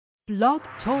Blog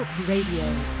Talk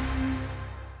Radio.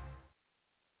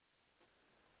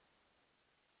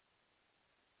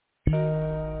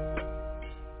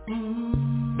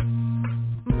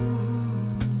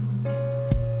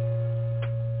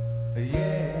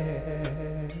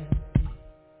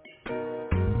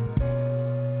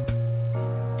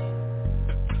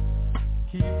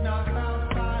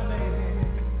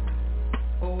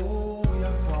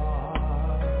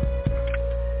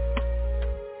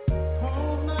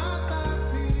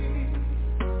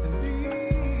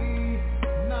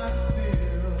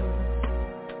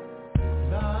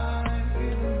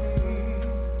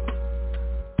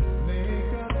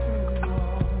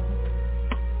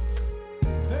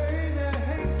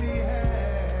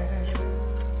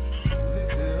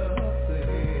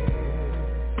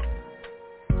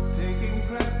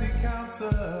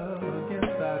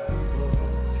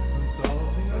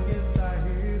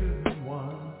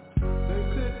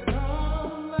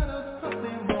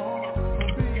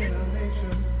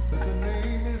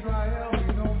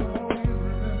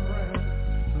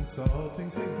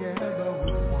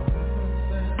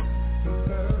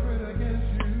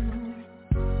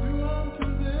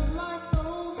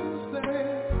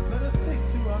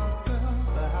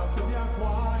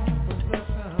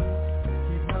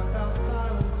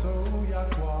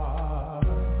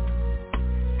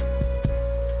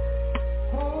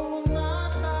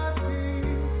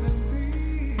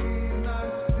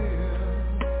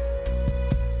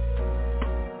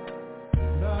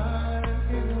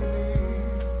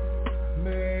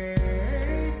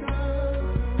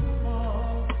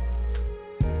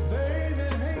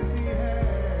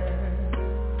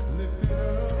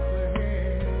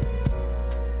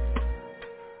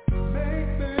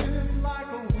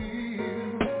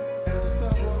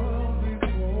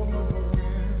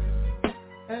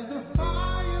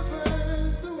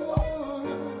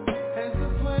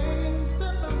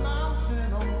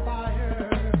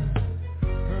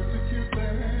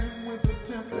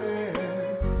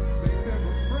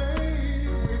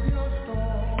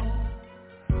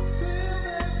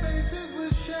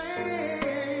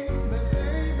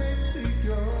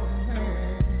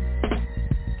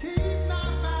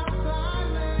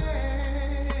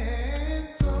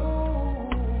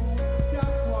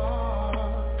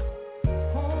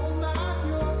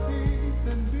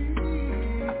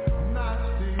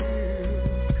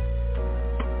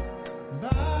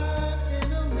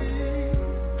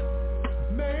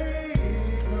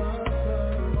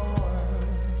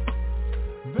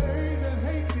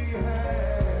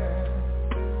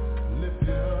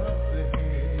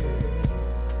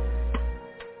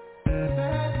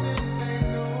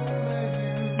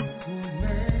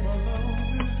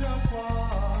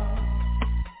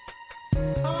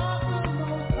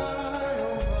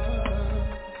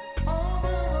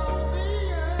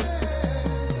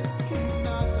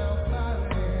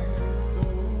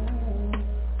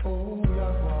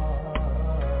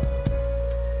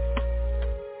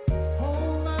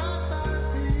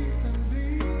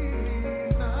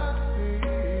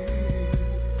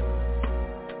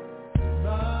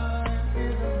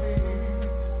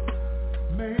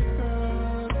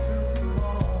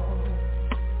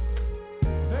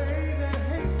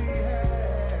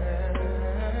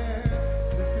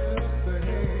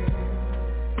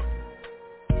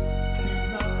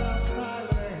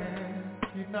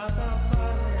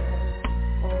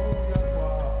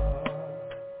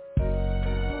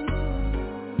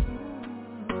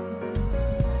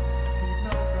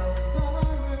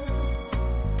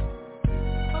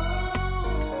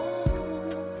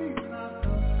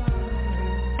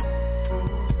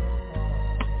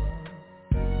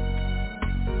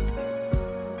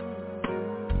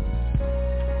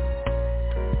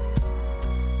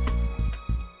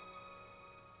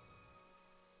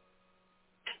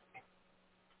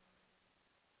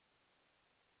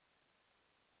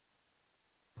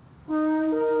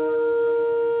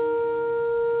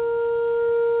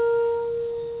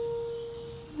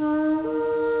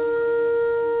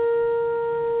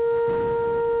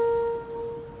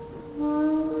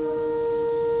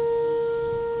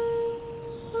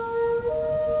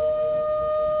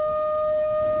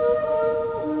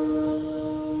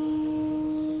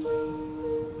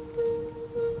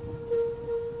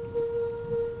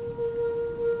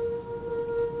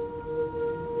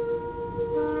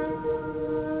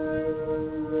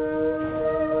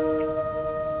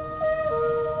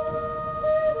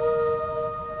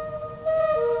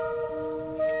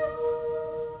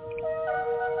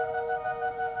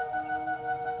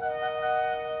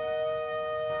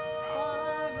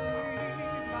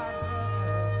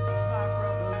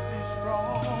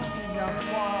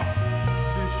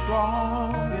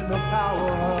 in the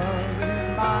power of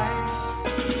his might.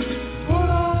 Put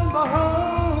on the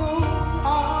whole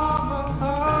armor of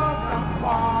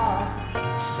God,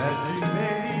 that ye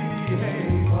may be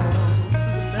able to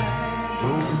stand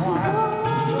the while.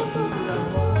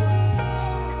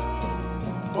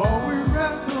 For we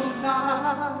wrestle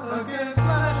not against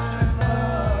flesh and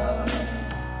blood,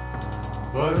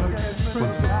 but against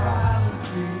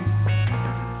principalities,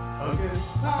 against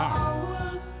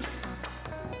powers.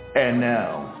 And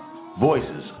now,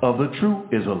 Voices of the True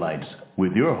Israelites,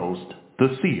 with your host,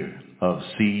 the seer of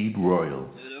Seed Royal.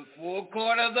 To the four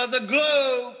corners of the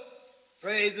globe,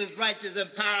 praise his righteous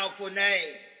and powerful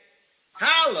name.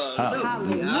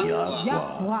 Hallelujah.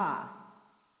 Yahweh.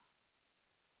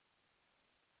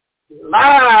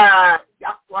 Live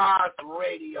Yahweh's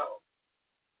Radio.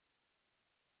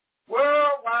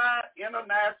 Worldwide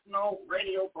International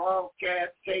Radio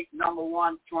Broadcast tape number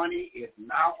 120 is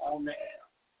now on the air.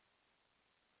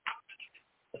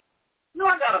 You know,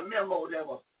 I got a memo that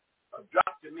was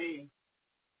dropped to me,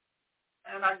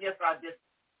 and I guess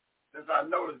since I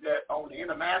noticed that on the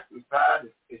international side,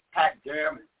 it's packed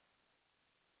jam,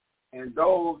 and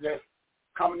those that's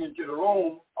coming into the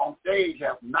room on stage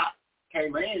have not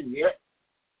came in yet.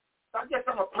 So I guess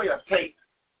I'm going to play a tape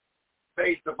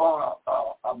based upon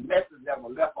a message that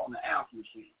was left on the answer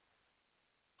machine.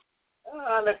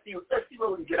 Let's see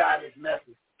what we can get out of this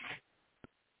message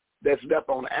that's left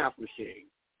on the answer machine.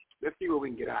 Let's see what we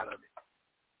can get out of it.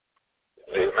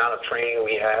 The amount of training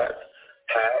we had,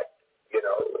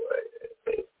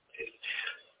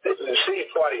 the city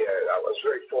party, I was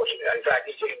very fortunate. In fact,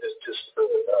 he came to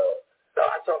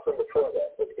I talked to him before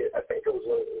that, but I think it was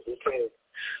when he came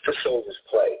to Soldier's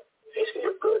Play. He said,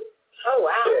 "You're good." Oh,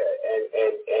 wow. Yeah,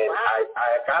 and wow.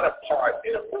 I got a part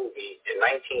in a movie in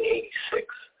 1986.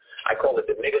 I called it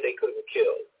The Nigga They Couldn't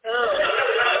Kill. Oh.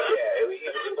 Yeah, he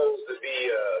was supposed to be,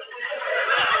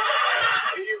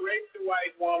 he raped a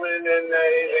white woman, and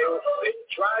they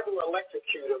tried to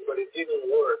electrocute him, but it didn't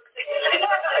work.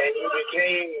 And he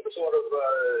became sort of a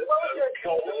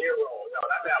cult hero. No,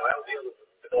 not that one. That was the other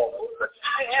normal.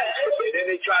 And then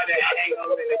they tried to hang him,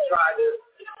 and they tried to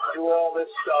do all this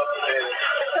stuff, and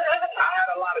I had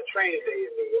a lot of training day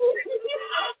in me.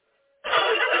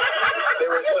 There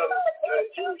were some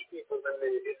Jewish people in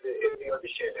the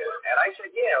audition, and I said,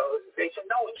 yeah. They said,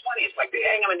 no, it's funny. It's like they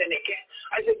hang them and then they can't.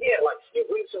 I said, yeah, like you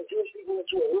bring some Jewish people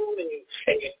into a room and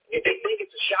they think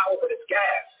it's a shower, but it's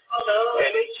gas.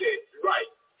 And they said, right.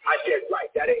 I said, right,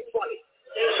 that ain't funny.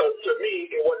 So to me,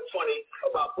 it wasn't funny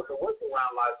about putting a work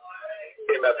around my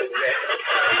MFN.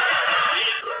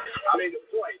 I made a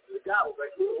point. The guy was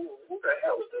like, who the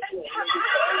hell is this?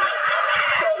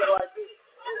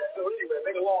 So anyway,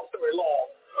 make a long story long.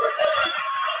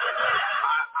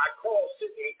 I called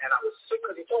Sydney, and I was sick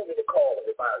because he told me to call him.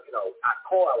 If I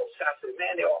called, I was said,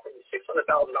 man, they offered me $600,000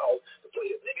 to play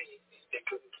a nigga they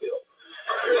couldn't kill.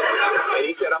 And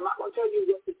he said, I'm not going to tell you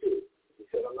what to do. He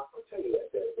said, I'm not going to tell you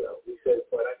that, Denzel. He said,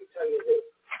 but I can tell you this.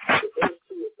 The first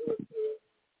two or three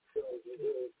films you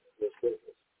do this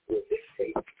business will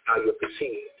dictate how you're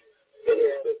perceived in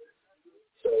this business.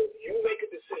 So you make a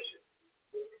decision.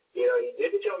 You know, he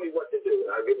didn't tell me what to do,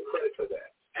 and I give him credit for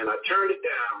that. And I turned it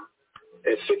down,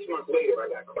 and 6 months later,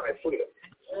 I got Cry Freedom.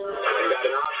 I got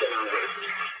an option on it.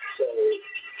 So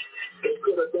it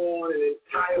could have gone an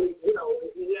entirely, you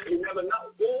never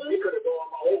know. It could have gone,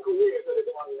 my whole career could have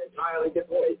gone an entirely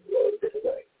different way.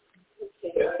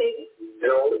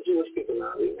 Yeah. All the Jewish people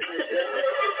now,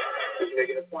 just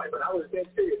making a point, but I was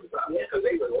dead serious about it because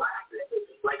they were laughing.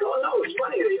 Like, oh no, it's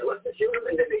funny. Let's just shoot them,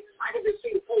 and then I could just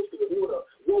see the poster with a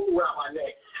rope around my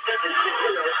neck.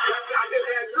 I just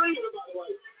had dreams about it.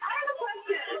 Like, I had a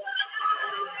question.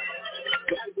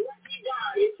 That black guy,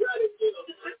 he tried to kill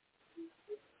him.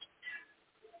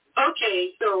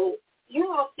 Okay, so you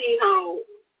all see how,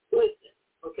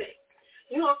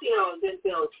 you all see how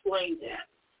Denzel explained that.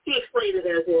 He explained it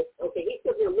as if, he's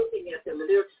sitting there looking at them, and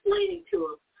they're explaining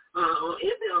to him,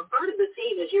 part of the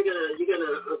scene is you're gonna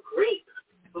rape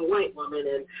a white woman,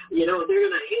 and they're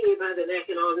gonna hang you by the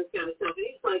neck and all this kind of stuff. And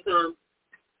he's like,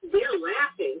 they're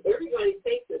laughing. Everybody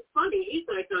thinks it's funny. He's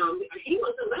like, he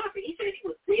wasn't laughing. He said he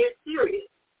was dead serious.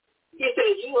 He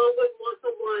said you all wouldn't want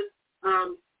someone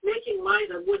making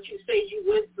light of what you say you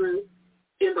went through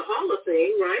in the Hall of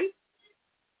Fame, right?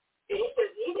 And he said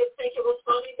he didn't think it was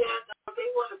funny that they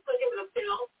want to put him in a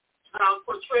film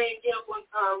portraying him with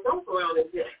rope around his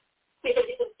neck. Because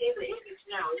you can see the image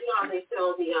now. You know how they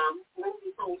sell the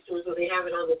movie posters or they have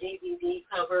it on the DVD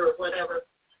cover or whatever.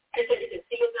 He said you can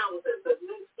see it now with the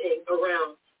noose thing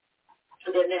around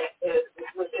the neck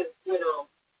with his,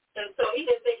 And so he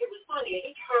didn't think it was funny. And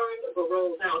he turned the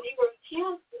roles out. He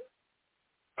refused to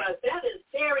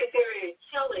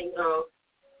telling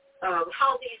of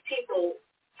how these people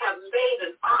have made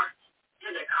an art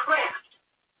and a craft,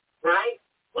 right?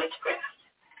 Witchcraft,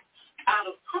 out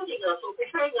of putting us or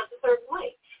portraying us a certain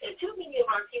way. And too many of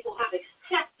our people have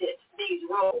accepted these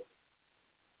roles.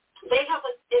 They have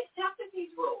accepted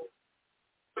these roles.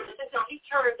 This is how he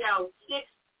turned down $600,000.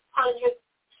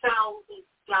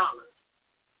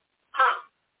 Huh?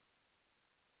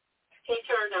 He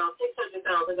turned down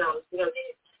 $600,000 because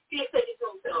he said to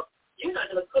himself, "You're not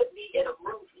going to put me in a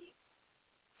movie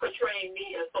portraying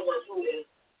me as someone who is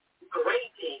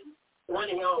raping one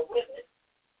of y'all women.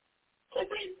 And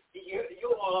then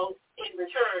you all, in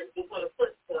return, is going to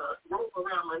put the rope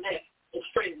around my neck and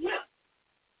straighten me up."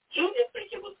 He didn't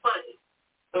think it was funny,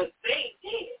 but they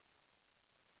did.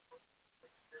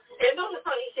 And notice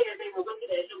how he said they were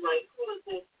looking at him like, who is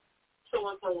this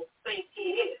so-and-so think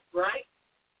he is, right?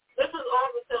 This is all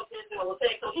the stuff Denzel was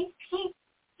saying. So he keeps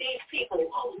these people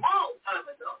a long time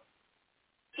ago.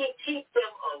 He keeps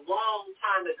them a long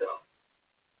time ago.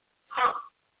 Huh.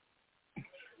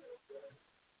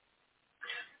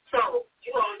 So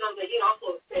you all know that he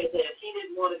also said that he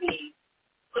didn't want to be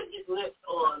putting his lips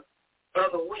on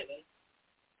other women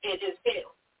in his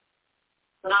film,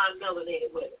 non-melanated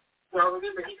women. Now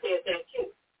remember, he said that too,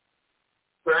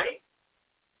 right?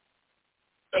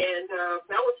 And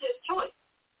that was his choice,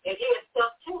 and he has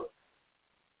stuck to it.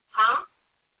 Huh?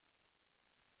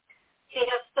 He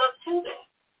has stuck to that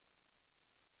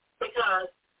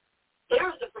because there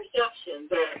is a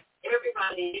perception that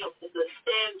everybody else is the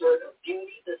standard of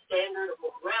beauty, the standard of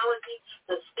morality,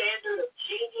 the standard of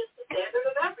genius, the standard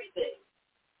of everything.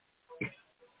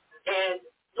 And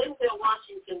Denzel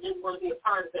Washington didn't want to be a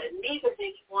part of that. Neither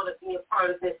did he want to be a part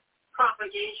of this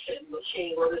propagation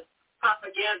machine, or this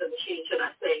propaganda machine, should I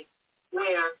say,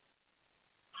 where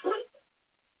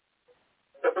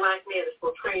the black man is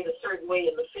portrayed a certain way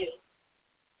in the film.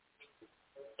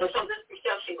 And so this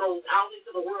perception goes out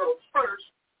into the world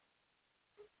first.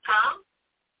 Huh?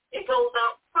 It goes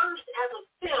out first as a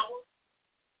film,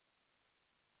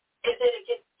 and then it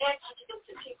gets etched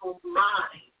into people's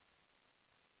minds.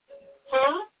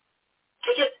 Huh?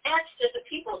 It gets etched into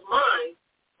people's minds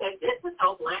that this is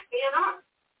how black men are.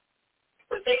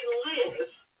 But they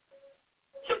live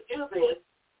to do this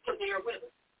to their women.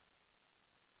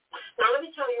 Now, let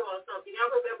me tell you all something. I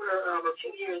remember a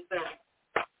few years back,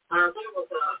 there was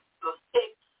a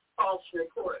fake false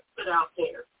report put out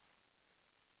there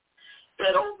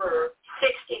that over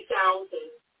 60,000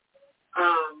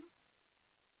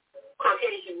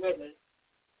 Caucasian women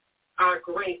are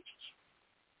raped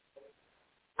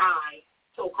by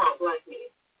so-called black men.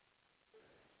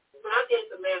 When I did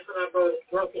the math and I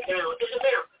broke it down, in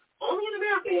America, only in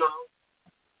America, y'all,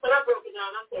 when I broke it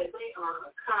down, I said they are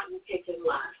a cotton-picking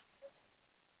lie.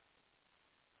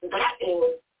 That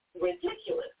is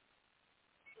ridiculous.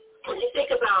 When you think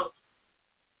about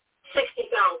 60,000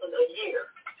 a year,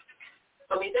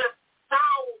 I mean, that's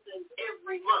thousands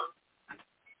every month.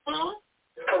 Huh?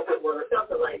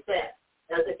 Something like that,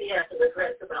 as if he has to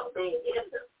regret about being in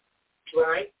them,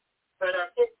 right? But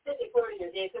Sidney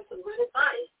Poitier gave him some good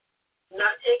advice,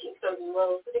 not taking certain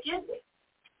roles to begin with.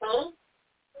 Huh?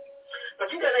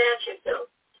 But you got to ask yourself,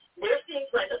 there seems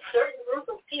like a certain group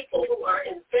of people who are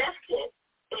invested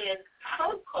in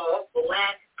so-called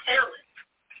black talent.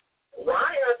 Why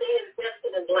are they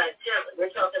invested in black talent?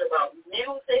 We're talking about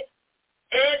music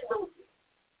and movies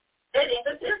and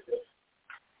even business.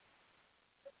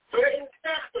 They're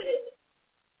invested in it.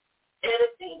 And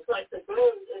it seems like the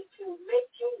goal is to make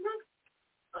you look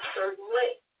a certain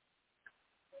way.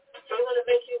 They want to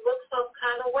make you look some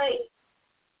kind of way.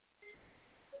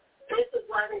 This is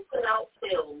why they put out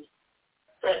films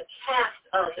that cast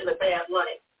us in a bad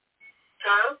light.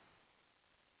 Huh?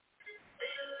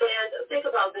 And think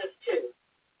about this, too.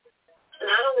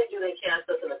 Not only do they cast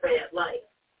us in a bad light,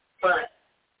 but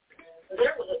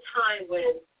there was a time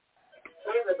when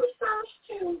we were the first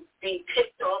to be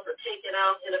picked off or taken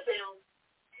out in a film.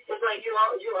 It's like you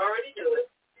already do it.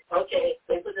 Okay,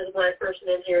 they put this black person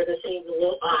in here that seems a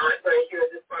little odd right here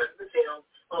at this part of the film.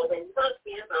 Oh, they must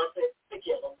be about to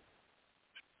kill them.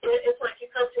 It's like you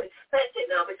come to expect it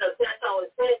now because that's all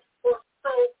it's been for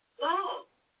so long.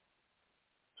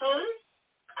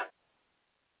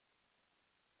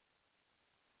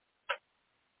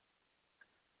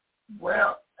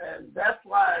 Well, and that's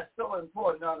why it's so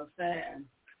important to understand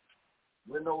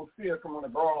when those fields come on the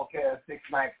broadcast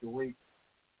 6 nights a week,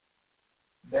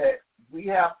 that we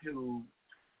have to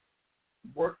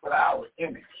work with our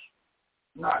image.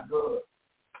 Not good.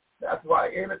 That's why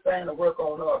everything to work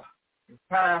on us. It's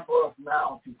time for us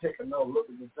now to take another look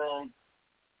at the thing.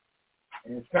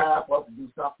 And it's time for us to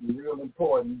do something real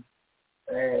important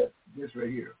as this right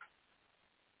here.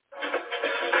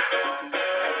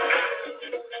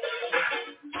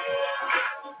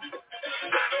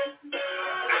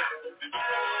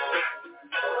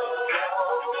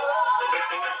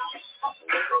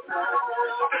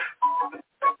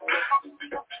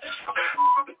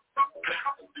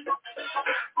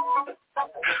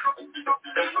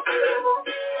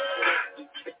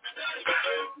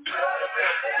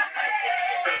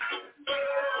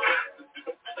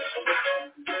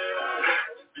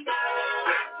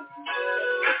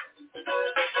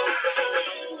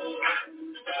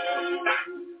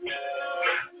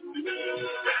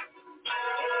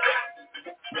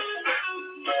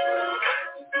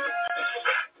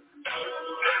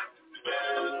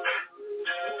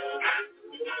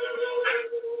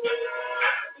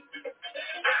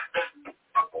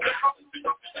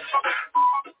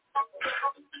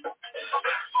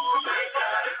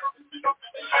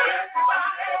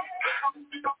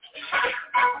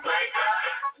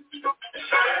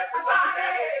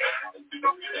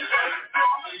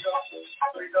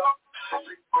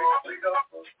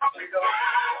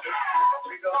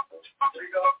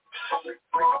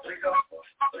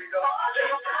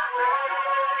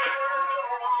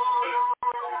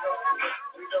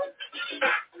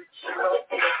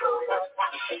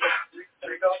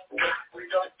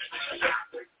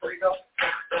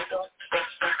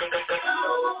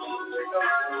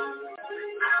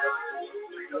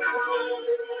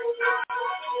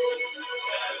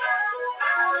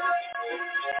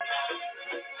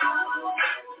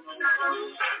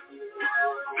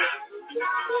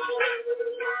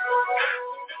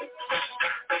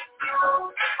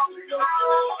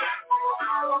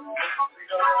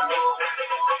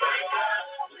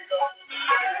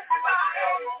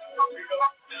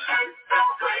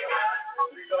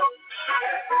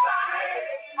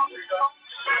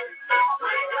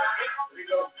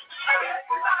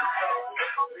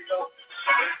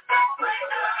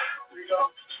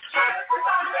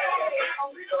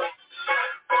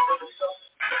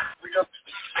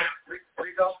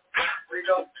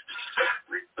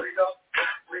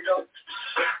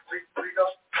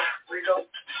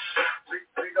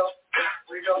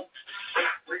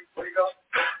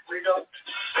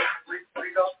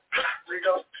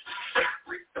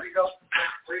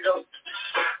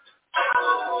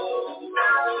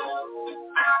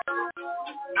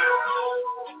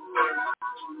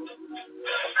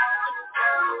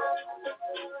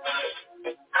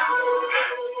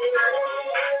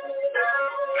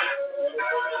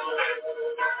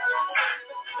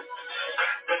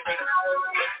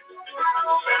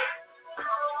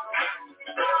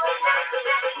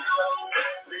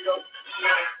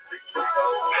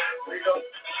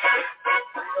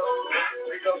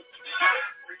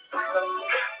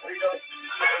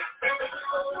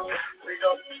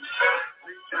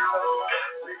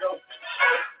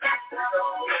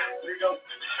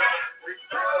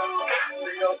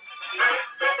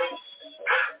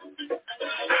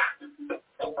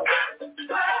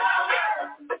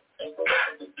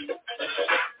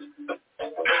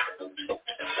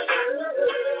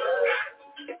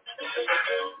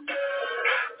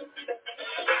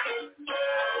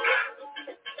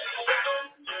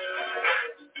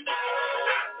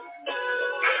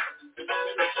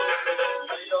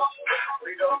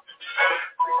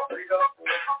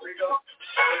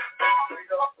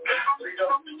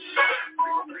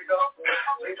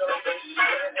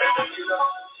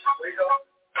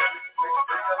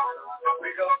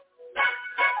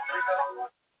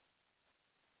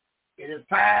 It is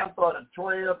time for the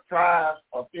 12 tribes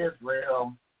of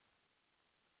Israel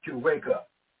to wake up,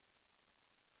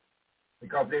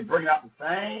 because they bring out the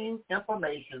same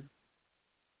information,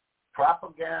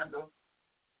 propaganda,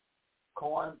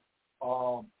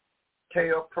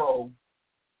 tail pro,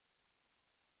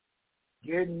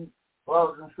 getting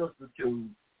brothers and sisters to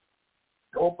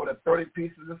go for the 30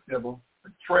 pieces of silver,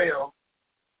 betrayal.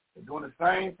 They're doing the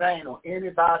same thing on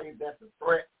anybody that's a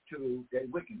threat to their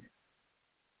wickedness.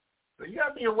 So you got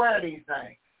to be aware of these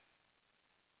things.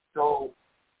 So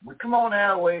we come on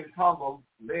airways humble,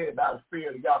 led by the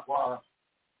Spirit of Yahweh,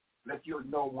 let you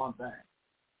know one thing.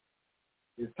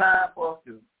 It's time for us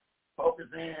to focus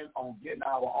in on getting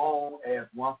our own as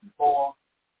once before,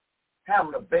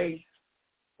 having a base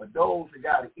for those who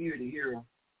got an ear to hear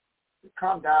to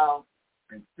come down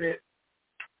and sit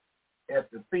at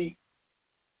the feet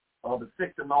of the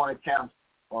 6 anointed camps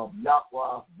of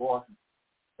Yahweh's voices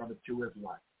for the true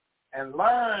Israelites, and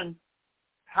learn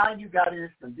how you got in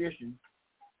this condition,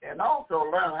 and also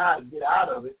learn how to get out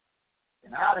of it,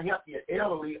 and how to help your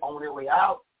elderly on their way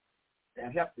out,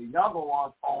 and help the younger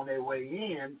ones on their way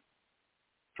in,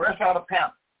 fresh out of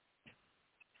pamper.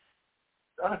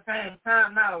 Understand, it's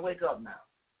time now to wake up now.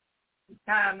 It's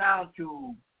time now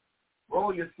to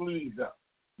roll your sleeves up.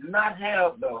 Do not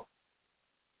have the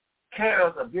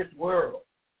cares of this world.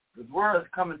 This world is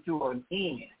coming to an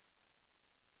end,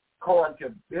 according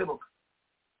to biblical.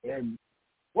 And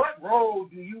what role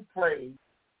do you play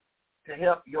to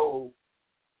help the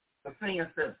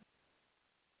senior citizens,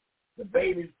 the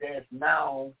babies that's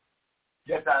now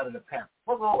just out of the pamper?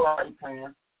 What role are you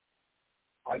playing?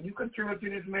 Are you contributing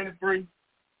to this ministry?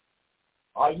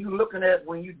 Are you looking at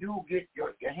when you do get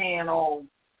your hand on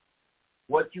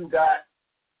what you got?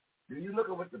 Do you look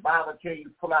at what the Bible tells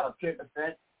you, pull out a 10%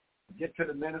 to get to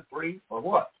the ministry, or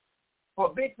what?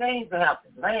 For big things to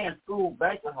happen, land, school,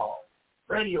 banquet hall,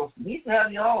 radio, you need to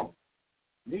have your own.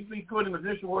 You need to be put in a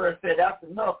position where it said, that's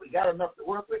enough. We got enough to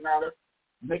work with, now let's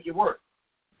make it work.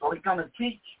 So we come and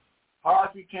teach hard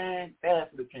as we can, fast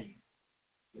as we can.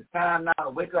 It's time now to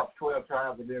wake up, 12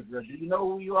 tribes of Israel. Do you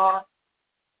know who you are?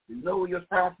 Do you know what your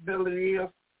responsibility is?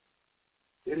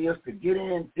 It is to get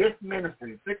in this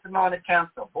ministry, 69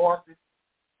 accounts of voices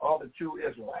of the true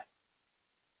Israelites.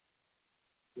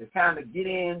 It's time to get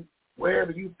in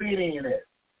wherever you fit in at.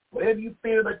 Whatever you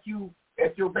feel that you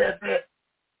at your best at,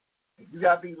 if you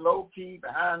got to be low-key,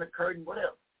 behind the curtain,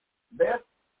 whatever. Best,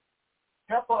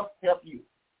 help us help you.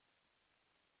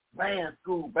 Land,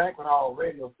 school, banquet hall,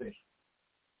 radio station.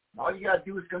 All you got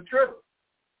to do is contribute.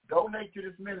 Donate to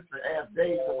this ministry as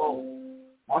days of old.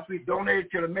 Once we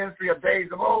donate to the ministry of days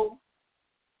of old,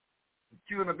 the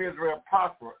children of Israel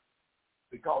prospered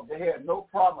because they had no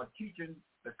problem of teaching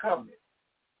the covenant.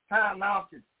 Time now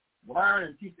to learn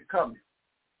and teach the covenant.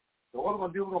 So what we're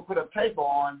going to do, we're going to put a tape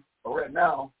on right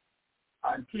now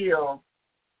until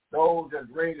those that's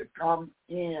ready to come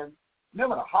in.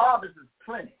 Remember, the harvest is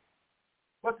plenty,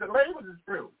 but the labor is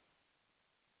few.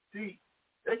 See,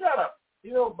 they got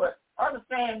to, but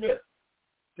understand this.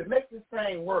 To make this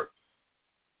thing work,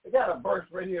 they got a verse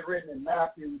right here written in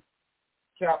Matthew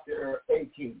chapter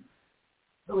 18.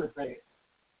 Look what it says.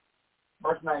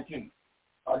 Verse 19.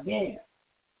 Again,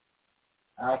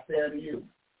 I say to you,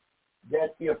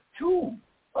 that if two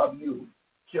of you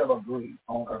shall agree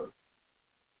on earth,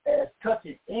 as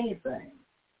touching anything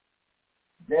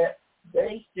that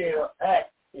they shall ask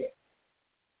it,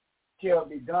 shall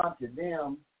be done to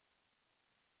them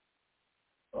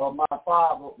of my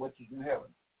Father which is in heaven.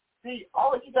 See,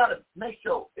 all you got to make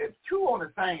sure if two on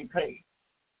the same page.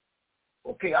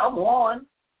 Okay, I'm one.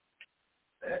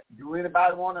 Do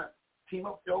anybody want to team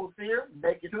up those here and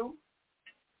make it two?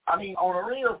 I mean, on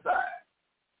the real side.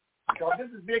 Because this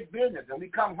is big business, and we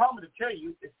come home to tell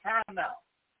you it's time now.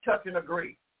 Touch and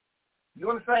agree. You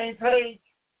on the same page?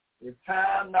 It's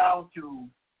time now to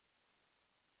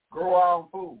grow our own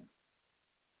food.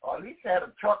 Or at least have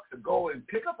a truck to go and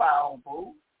pick up our own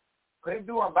food. Because they're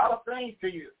doing a lot of things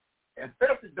to you,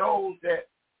 especially those that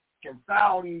can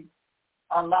soundly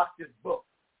unlock this book.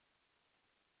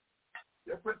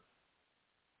 They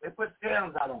put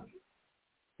scams out on you.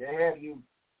 They have you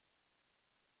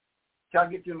trying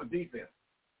to get you in the defense.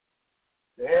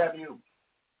 They have you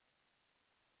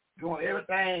doing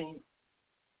everything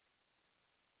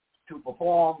to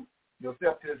perform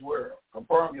yourself to this world,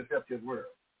 conform yourself to this world.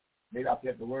 Maybe I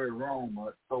said the word wrong,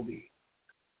 but so be it.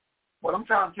 What I'm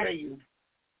trying to tell you,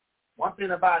 one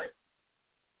thing about it,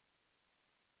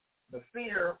 the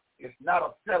seer is not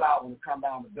a sellout when it comes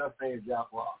down to thus says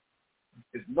Yahweh.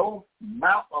 There's no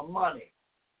amount of money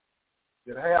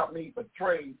that help me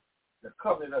betray the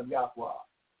covenant of Yahweh.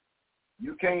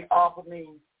 You can't offer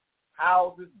me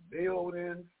houses,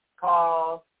 buildings,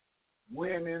 cars,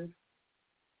 women,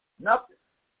 nothing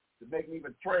to make me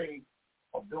betray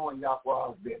of doing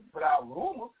Yahweh's business. Put out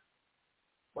rumors,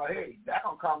 but hey, that's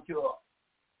going to come to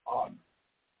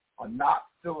a knock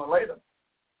sooner or later.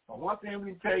 But one thing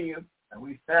we tell you, and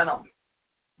we stand on it,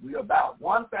 we about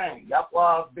one thing,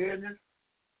 Yahweh's business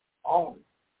only.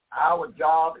 Our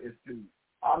job is to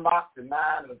unlock the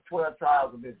 9 of the 12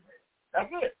 tribes of Israel. That's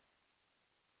it.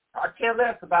 I care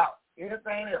less about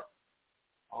anything else.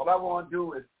 All I want to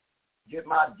do is get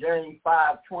my James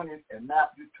 5:20 and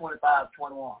Matthew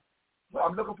 25:21. What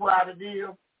I'm looking for out of the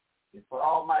deal is for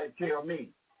Almighty to tell me,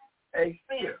 hey,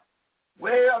 seer,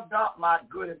 well done, my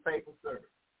good and faithful servant.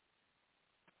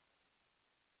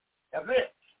 That's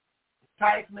it.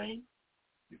 Entice me.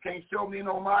 You can't show me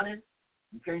no money.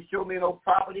 You can't show me no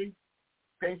property.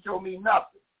 You can't show me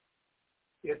nothing.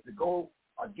 It's to go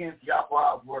against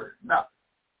Yahweh's word. Nothing.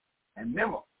 And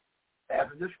remember, as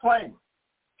a disclaimer,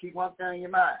 keep one thing in your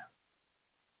mind.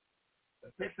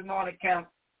 The 6 anointed count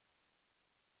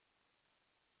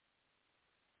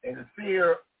and the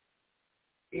seer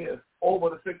is over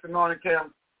the 6 anointed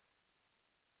count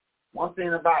One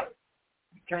thing about it,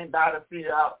 you can't buy the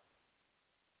fear out.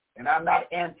 And I'm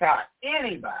not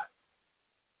anti-anybody.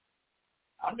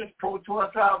 I'm just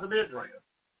pro-12 tribes of Israel.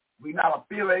 We're not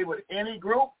affiliated with any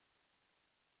group.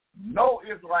 No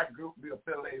Israelite group we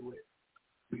affiliated with.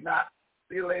 We're not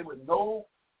affiliated with no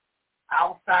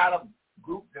outside of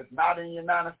group that's not in the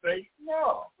United States.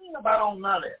 No, we ain't about on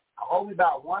none of that. I'm only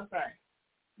about one thing.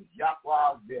 It's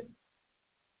Yahweh's business.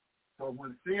 So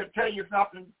when they'll tell you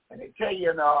something, and they tell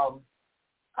you in, I'll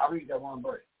read that one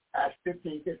verse, Acts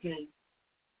 15:15.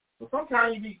 So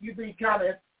sometimes you be kind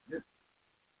of just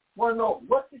want to know,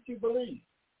 what should you believe?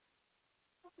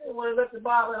 Okay, well, let the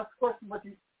Bible ask the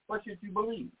question, what should you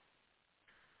believe?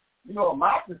 You know, a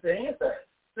mouth can say anything. It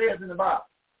says in the Bible.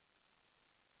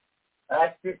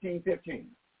 Acts 15:15.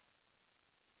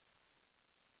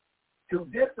 To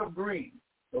disagree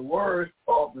the words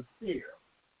of the seer,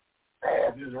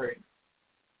 as is written.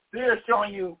 Seer is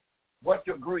showing you what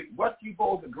you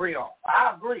both agree on.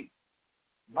 I agree.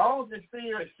 As long as the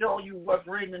seer is showing you what's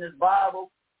written in his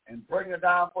Bible and bringing it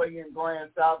down for you and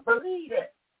going south, believe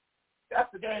it.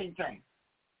 That's the game changer.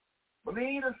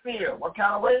 Believe the seer. What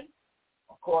kind of way?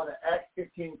 According to Acts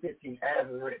 15:15, as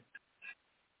is written.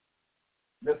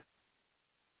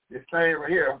 This thing right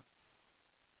here,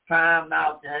 time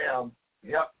now to have,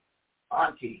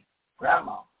 auntie,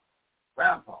 grandma,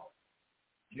 grandpa,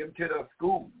 give them to the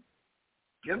school.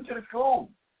 Give them to the school.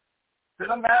 Sit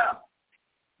them down.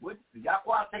 With the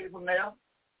Yahweh takes them there.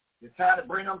 It's time to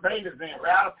bring them babies in,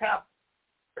 right out of pamper.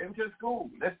 Bring them to the school.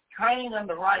 Let's train them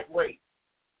the right way,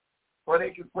 so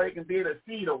they can be able to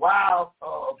see the wiles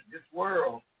of this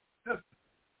world system.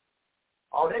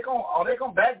 Or they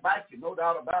gonna backbite you, no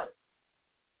doubt about it.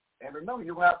 And remember,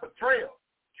 you're gonna have betrayal,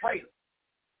 traitor.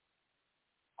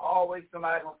 Always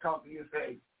somebody gonna come to you and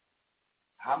say,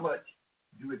 how much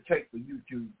do it take for you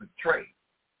to betray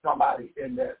somebody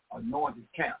in that anointed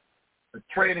camp?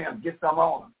 Betray them, get some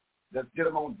on them. Just get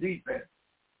them on defense.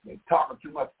 They're talking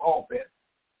too much offense.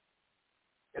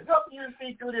 It's up to you to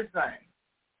see through this thing.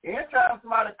 Anytime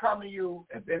somebody come to you,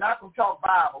 if they're not going to talk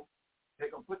Bible, they're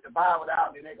going to put the Bible down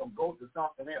and then they're going to go to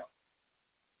something else.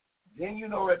 Then you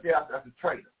know that that's a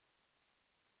traitor.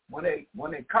 When they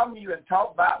come to you and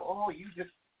talk Bible, you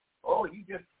just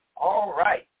all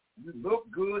right. You look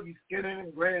good, you skinning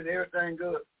and grinning, everything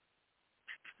good.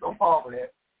 Don't fall for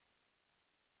that.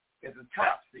 It's a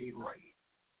trap seed right here.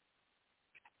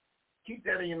 Keep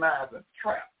that in your mind. It's a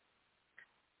trap.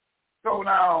 So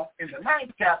now, in the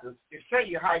 9th chapter, it tells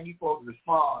you how you're supposed to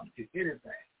respond to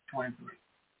anything. 23.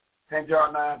 St.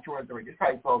 John 9:23. This is how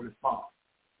you're supposed to respond.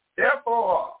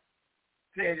 Therefore,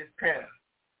 said his parents,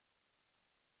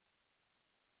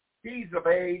 he's of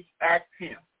age, ask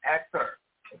him, ask her.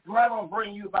 If somebody's going to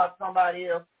bring you about somebody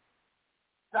else,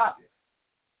 stop it.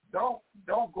 Don't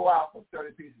go out for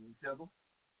 30 pieces of silver.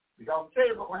 Because I'll tell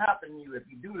you what will happen to you if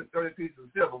you do the 30 pieces of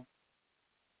silver.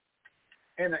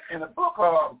 In the book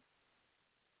of,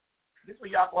 this is what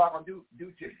Yahweh going to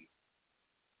do to you.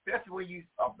 Especially when you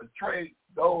betray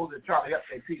those that try to help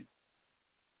their people.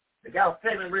 They got a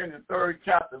statement written in the 3rd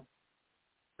chapter,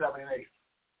 7 and 8.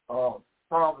 Son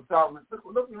of Solomon.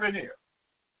 Look right here.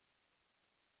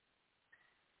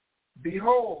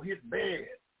 Behold his bed,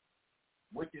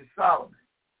 which is Solomon.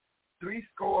 70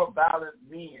 valiant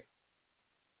men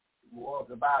was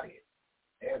about it,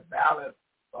 as valiant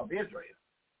of Israel.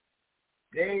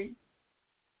 They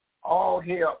all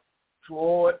helped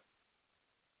toward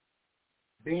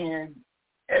being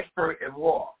expert in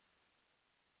war.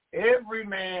 Every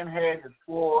man had his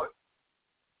sword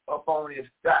up on his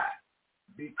thigh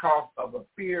because of the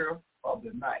fear of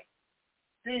the night.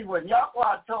 See, when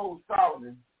Yahweh told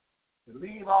Solomon to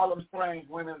leave all them strange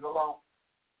women alone,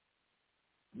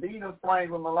 leave them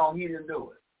strange women alone, he didn't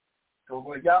do it. So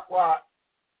when Yahweh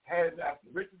had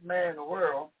the richest man in the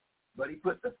world, but he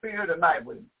put the fear of the night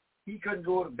with him. He couldn't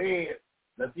go to bed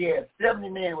unless he had 70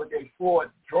 men with their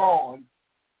swords drawn.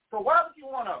 So why would you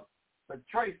want to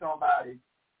betray somebody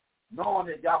knowing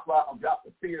that Yahweh will drop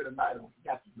the fear of the night on you?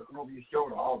 Got you looking over your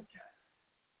shoulder all the time.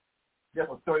 Just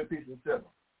for 30 pieces of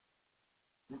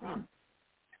silver.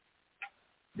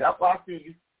 Yahweh see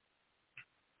you.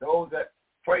 Those that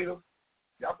traitors,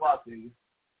 Yahweh see you.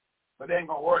 But it ain't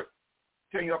going to work.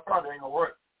 Tell your brother it ain't going to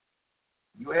work.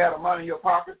 You have the money in your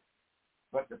pocket,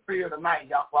 but the fear of the night,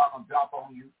 Yahweh going to drop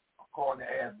on you according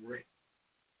to as written.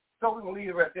 So we're going to leave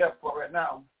it right there for right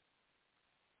now.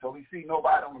 So we see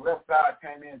nobody on the left side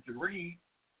came in to read,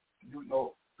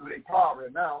 through their car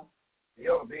right now.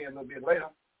 They'll be in a little bit later.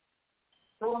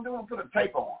 So what I'm doing, put a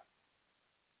tape on.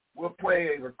 We'll play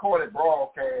a recorded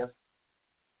broadcast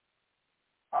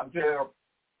until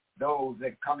those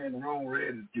that come in the room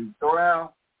ready to throw down.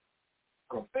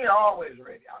 Because they're always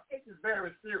ready. I take this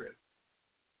very serious.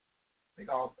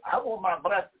 Because I want my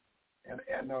blessing. And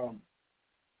I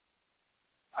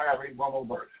got to read one more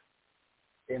verse.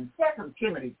 In 2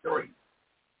 Timothy 3,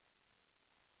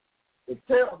 it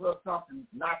tells us something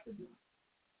not to do,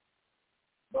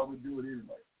 but we do it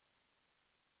anyway.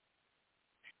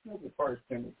 Look at 1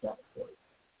 Timothy chapter 3.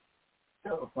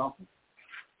 Tell us something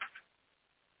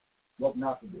what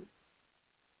not to do.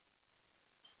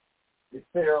 It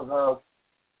tells us,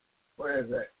 where is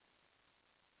that?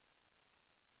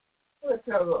 Well, it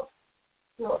tells us,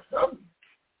 something.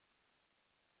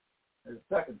 It's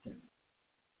 2 Timothy.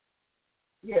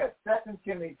 Yes, 2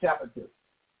 Timothy chapter 2.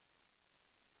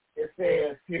 It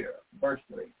says here, verse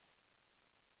 3.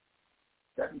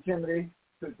 2 Timothy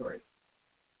 2:3.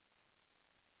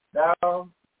 Thou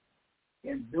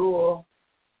endure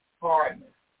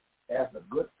hardness as a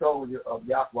good soldier of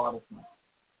Yahweh the Son.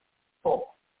 4.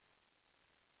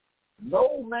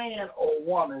 No man or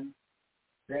woman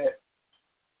that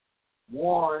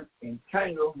one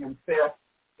entangle himself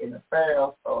in the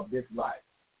affairs of this life,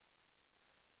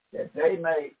 that they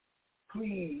may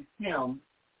please him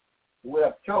who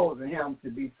have chosen him to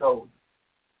be soldiers.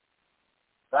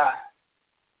 5.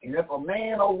 And if a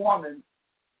man or woman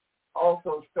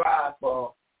also strive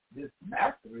for this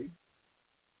mastery,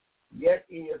 yet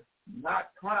is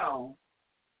not crowned,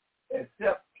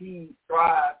 except he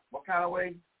strive, what kind of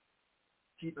way?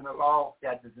 Keeping the law,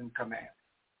 statutes, and commandments.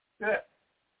 Good.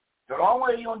 So the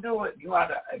only way you're going to do it, you have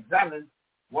to examine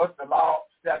what's the law,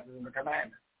 statutes, and the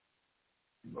commandments.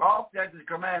 The law, statutes, and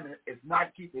commandments is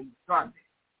not keeping Sunday.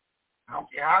 I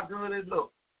don't care how good it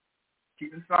looks.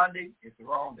 Keeping Sunday is the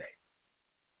wrong day.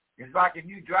 It's like if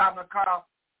you driving a car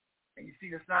and you see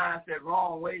the sign said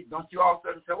wrong way, don't you all of a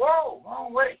sudden say, whoa,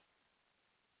 wrong way.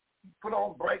 You put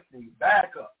on brakes and you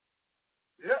back up.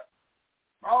 Yep,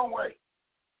 wrong way.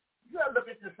 You got to look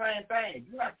at the same thing.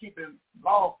 You're not keeping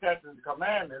law, statutes, and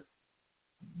commandments.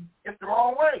 It's the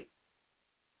wrong way.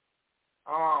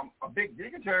 A big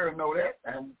dignitary know that,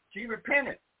 and she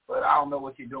repented. But I don't know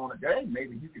what she's doing today.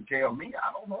 Maybe you can tell me.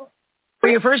 I don't know. For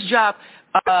your first job,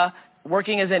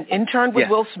 working as an intern with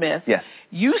Will Smith,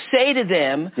 you say to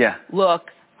them,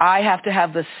 look, I have to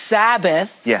have the Sabbath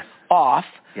off,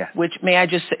 which may I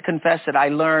just confess that I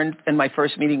learned in my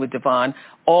first meeting with Devon.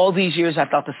 All these years I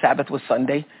thought the Sabbath was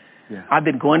Sunday. I've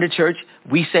been going to church.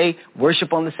 We say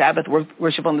worship on the Sabbath,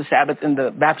 worship on the Sabbath in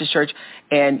the Baptist church.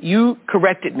 And you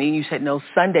corrected me. You said, no,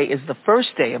 Sunday is the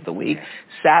first day of the week.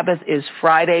 Sabbath is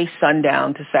Friday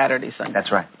sundown to Saturday sundown.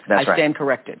 That's right. I stand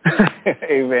corrected.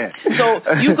 Amen. So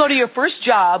you go to your first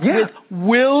job with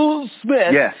Will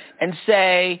Smith and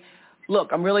say,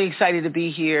 look, I'm really excited to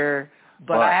be here,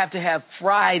 but I have to have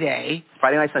Friday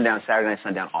night sundown, Saturday night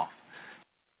sundown off.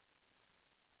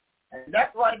 And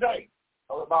that's right day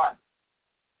of the Bible.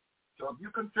 So if you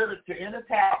consider to any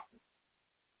task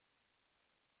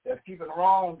that's keeping the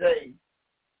wrong day,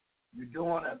 you're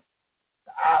doing the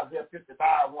Isaiah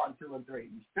 55, 1, 2, and 3.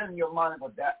 You're spending your money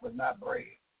for that but not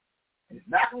bread. And it's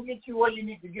not going to get you where you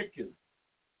need to get to.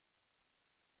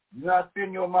 You're not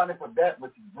spending your money for that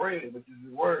which is bread, which is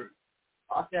the word.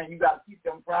 I'm saying you got to keep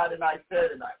them Friday night,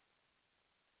 Saturday night.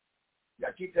 You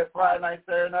got to keep that Friday night,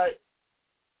 Saturday night.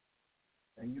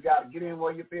 And you got to get in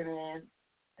where you fit in.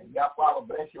 And Yahweh will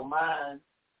bless your mind.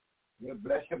 He'll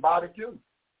bless your body too.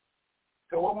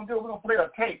 So what we're going to do, we're going to play a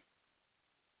tape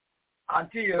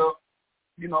until,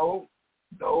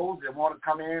 those that want to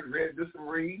come in, ready to do some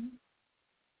reading.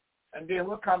 And then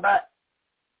we'll come back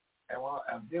and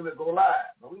then we'll go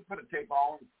live. But we put a tape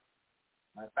on.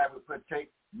 In fact, we put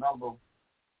tape number.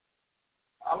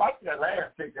 I like that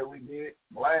last tape that we did.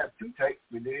 The last 2 tapes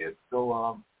we did.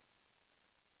 So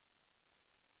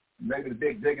maybe the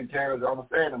big dignitaries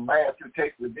understand the last 2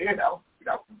 tapes we did. That was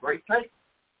some great tapes.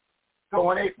 So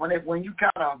when you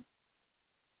kind of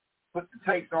put the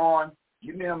tapes on,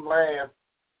 give me them last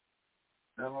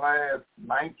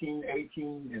 19,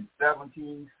 18, and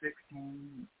 17,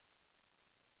 16.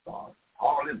 All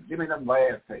of them. Give me them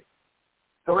last tapes.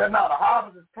 So right now the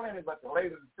harvest is plenty, but the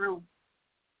labor is through.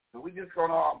 So we're just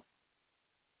gonna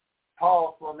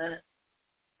pause for a minute,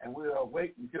 and we'll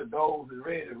wait until those are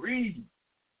ready to read.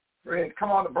 Ready to come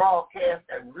on the broadcast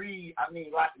and read. I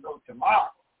mean, like to go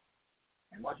tomorrow.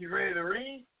 And once you're ready to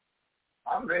read,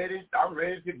 I'm ready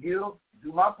to do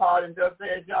my part and just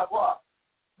say, Yahweh.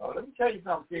 So let me tell you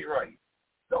something, see right.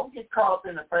 Don't get caught up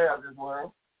in the affairs of this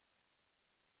world.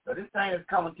 So this thing is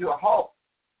coming to a halt.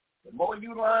 The more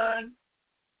you learn,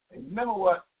 and remember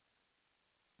what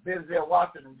Denzel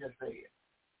Washington just said.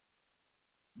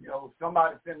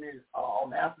 Somebody sent me on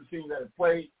the answer machine that it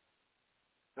played.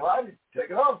 So I just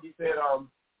take it off. He said,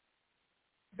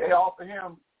 they offer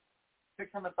him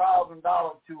 $600,000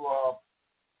 to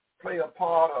play a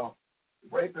part of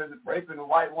raping a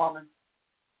white woman,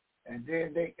 and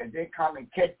then they come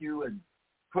and catch you and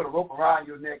put a rope around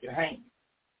your neck and hang you.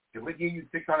 So we give you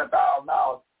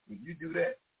 $600,000 if you do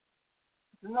that.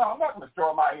 No, I'm not going to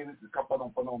store my innocence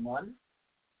for no money.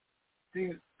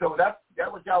 See, so that's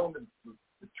what y'all want to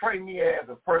portray me as,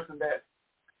 a person that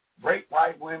raped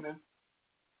white women.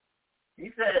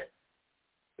 He said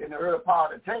in the early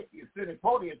part of the tape, you sit in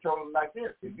podium told him like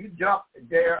this: if you jump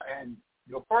there and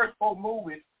your first 4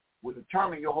 movies will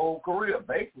determine your whole career,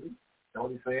 basically. That's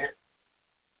what he said.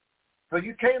 So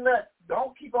you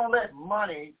don't keep on letting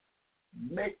money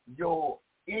make your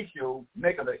issue,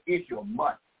 make it an issue of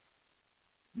money.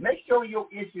 Make sure your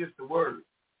issue is the word.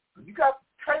 You got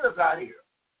trailers out here.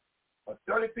 For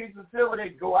 30 pieces of silver, they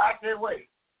go out their way.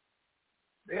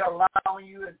 They allow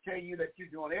you and tell you that you're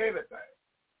doing everything.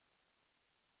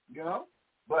 You know?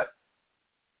 But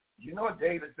you know what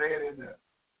David said in the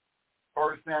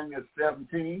 1 Samuel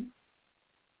 17,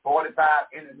 45,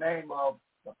 in the name of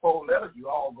the 4 letters, you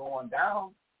all going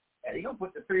down. And he's going to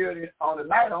put the fear on the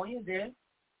night on you, then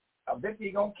eventually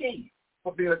he's going to kill you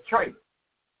for being a traitor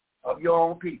of your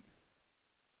own people.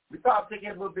 We probably take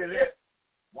a little bit of that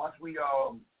once those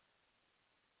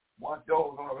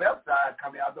on the left side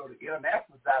come out, though the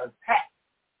international side is packed.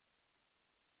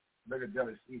 Look at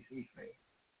WCC saying,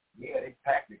 yeah, they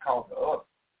packed because of us.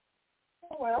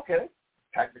 Oh, well, okay.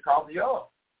 Packed because of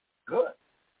y'all. Good.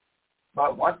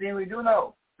 But one thing we do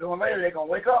know, sooner or later they're going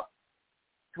to wake up.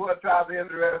 12 tribes of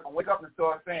Israel are going to wake up and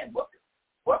start saying,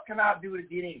 what can I do to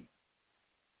get in?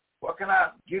 What can I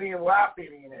get in where I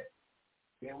fit in at?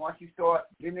 Then once you start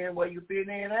getting in where you fit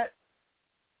in at,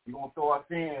 you're going to start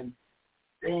seeing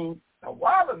things, a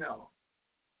watermelon.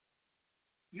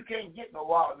 You can't get no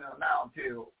watermelon now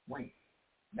until when?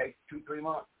 Next 2-3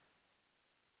 months.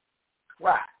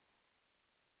 Why?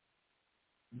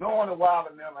 Knowing the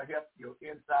watermelon helps your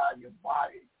inside your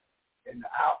body and the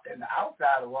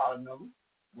outside of the watermelon.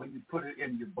 When you put it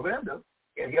in your blender,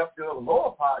 it helps the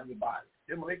lower part of your body,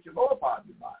 stimulate your lower part of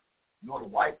your body. You know the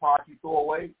white part you throw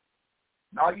away?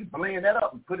 Now you blend that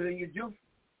up and put it in your juice.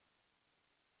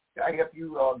 That help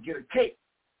you get a kick,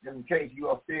 just in case you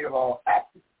are still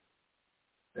active.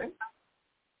 See?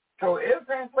 So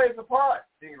everything plays a part,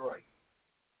 see, right?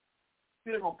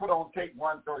 Still going to put on tape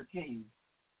 113,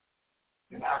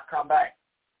 and I'll come back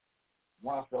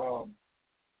once those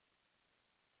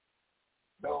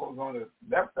on the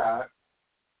left side,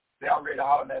 they're ready to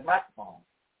holler in that microphone.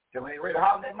 So when they're ready to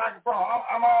holler in that microphone,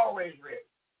 I'm always ready.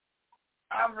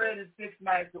 I'm ready 6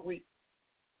 nights a week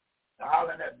to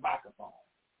holler in that microphone.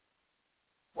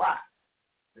 Why?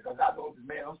 Because I know this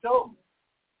man showed me.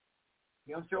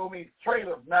 He done showed me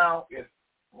trailers now is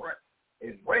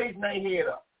raising their head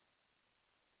up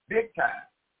big time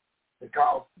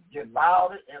because it gets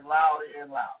louder and louder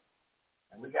and louder.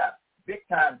 And we got big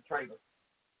time trailers.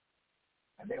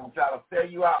 And they're going to try to sell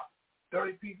you out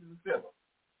 30 pieces of silver.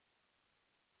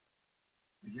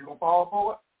 Is you going to fall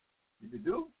for it? If you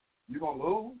do, you're going to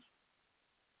lose.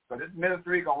 So this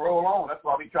ministry is going to roll on. That's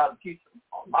why we try to teach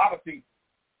a lot of people.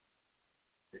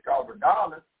 Because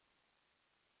regardless,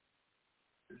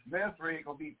 this ministry is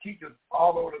going to be teachers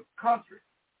all over the country.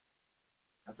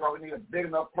 That's why we need a big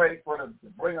enough place for them to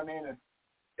bring them in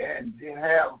and then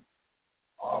have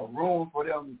room for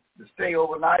them to stay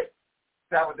overnight,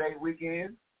 Saturday,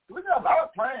 weekends. So we got a lot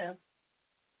of plans.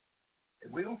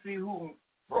 If we don't see who can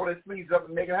roll their sleeves up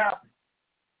and make it happen.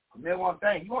 And then one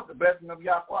thing, you want the blessing of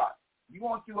Yahweh. You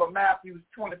want you a Matthew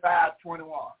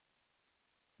 25:21.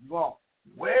 You want,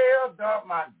 well done,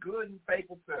 my good and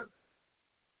faithful servant.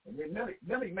 And then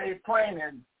Millie made it plain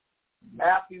in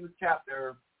Matthew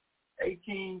chapter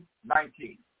 18:19.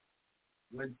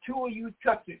 When 2 of you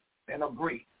touch it and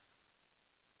agree,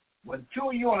 when 2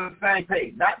 of you on the same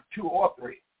page, not 2 or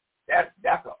 3, that's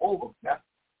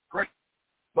great.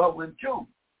 But when 2,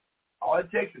 all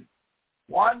it takes is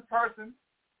one person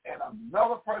and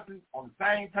another person on the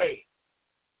same page,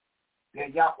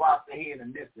 then Yahweh stay here in the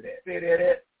midst of that. Say that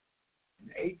in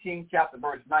the 18th chapter,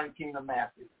 verse 19 of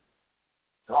Matthew.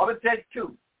 So all it takes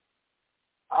 2.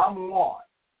 I'm one.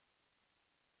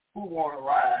 Who want to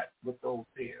ride with those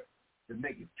there to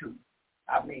make it 2?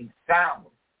 I mean,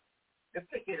 soundly. Let's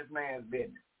take care of this man's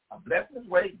business. A blessing is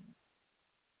waiting.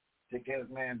 Take care of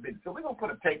this man's business. So we're going to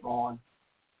put a tape on,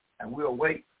 and we'll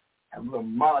wait, and we'll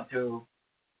monitor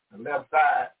the left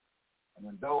side. And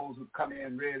when those who come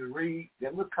in ready to read,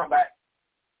 then we'll come back.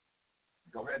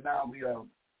 Because right now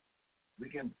we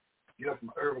can get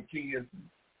some herbal teas and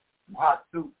some hot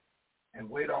soup and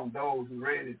wait on those who are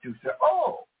ready to say,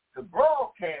 oh, the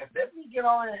broadcast, let me get get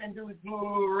on and do a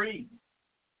little reading.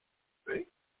 See?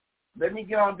 Let me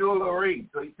get on and do a little reading.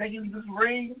 So you think you can do some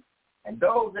reading? And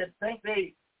those that think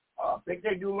they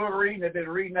do a little reading, that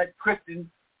they're reading that Christian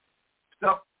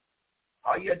stuff,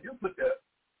 all you have to do is put the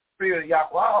Spirit of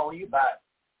Yahweh on you by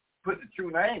putting the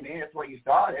true name in. That's where you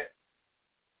started.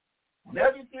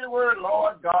 Whenever you see the word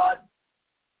Lord, God,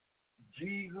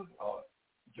 Jesus, or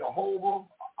Jehovah, or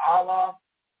Allah,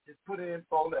 just put it in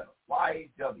 4 letters.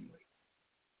 YHWH.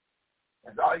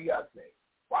 That's all you got to say.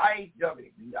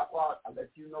 YHWH. And Yahweh, I'll let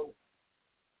you know.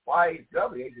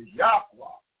 YHWH is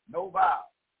Yahweh. No vowel.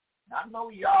 Not no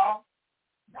Yah,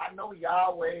 not no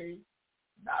Yahweh,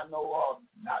 not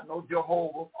no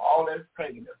Jehovah, all that's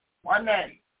paganism. One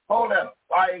name, 4 letters,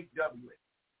 YHWH.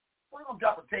 We're going to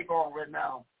drop a tape on right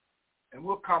now, and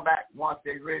we'll come back once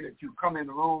they're ready to come in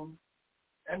the room,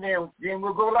 and then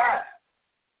we'll go live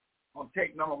on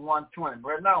tape number 120. But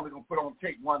right now, we're going to put on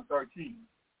tape 113.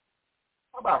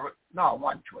 How about,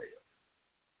 112.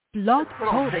 Blog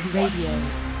Talk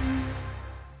Radio.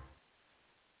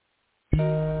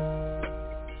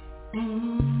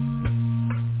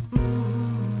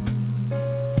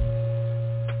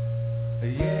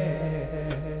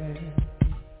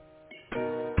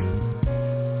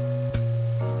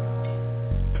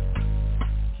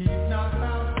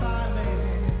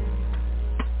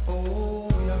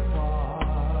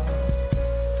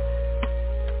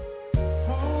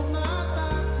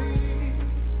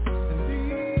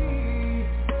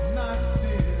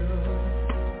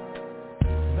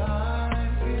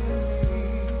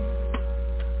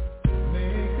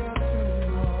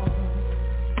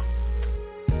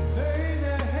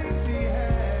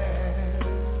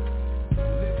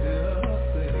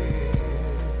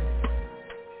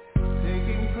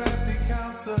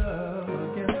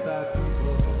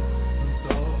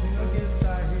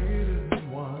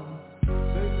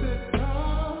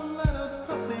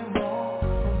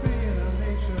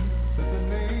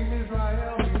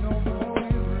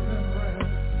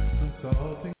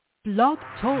 Blog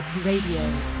Talk Radio.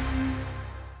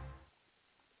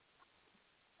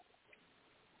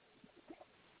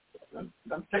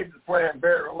 Them tapes are playing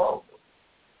very low.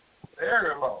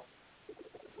 Very low.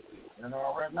 You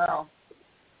know, right now,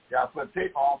 got to put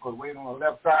tape on because we're on the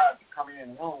left side to come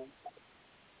in the room.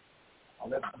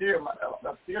 Let's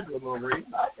still do a little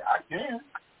reading. I can.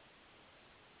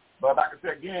 But like I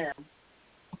said again,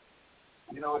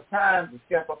 you know, it's time to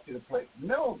step up to the plate.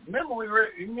 Remember we read,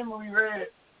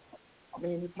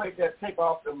 we played that tape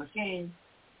off the machine.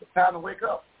 It's time to wake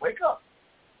up. Wake up.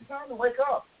 It's time to wake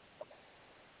up.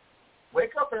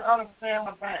 Wake up and understand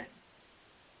one thing.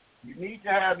 You need to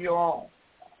have your own,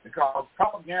 because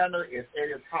propaganda is at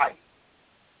its height.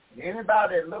 And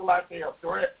anybody that look like they're a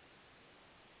threat,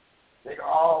 they can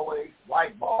always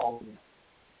whiteball you.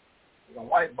 They can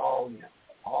whiteball you.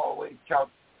 Always tell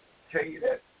you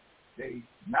that they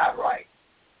not right.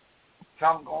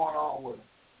 Something going on with them.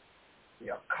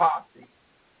 They're copy.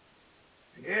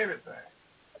 Everything.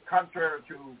 Contrary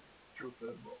to truth of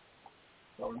the book.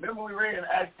 So remember we read in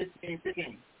Acts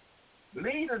 15:15.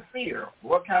 Believe and fear.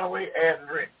 What kind of way as is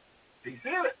written? Do you see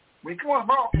it? We come on,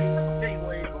 bro. I'll tell you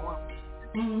where you're going.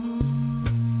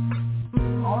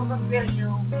 All I'm going to tell you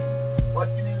what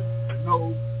you need to know.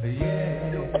 Yeah.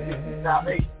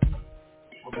 Salvation.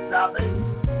 For salvation,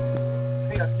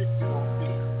 pay attention to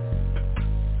fear.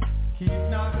 Keep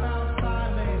not thou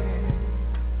silent.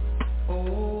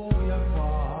 Oh, yes,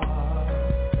 God.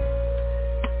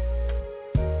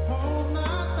 Hold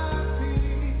not thy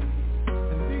peace,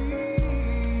 and be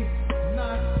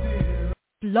not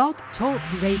still. Blog Talk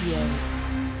Radio.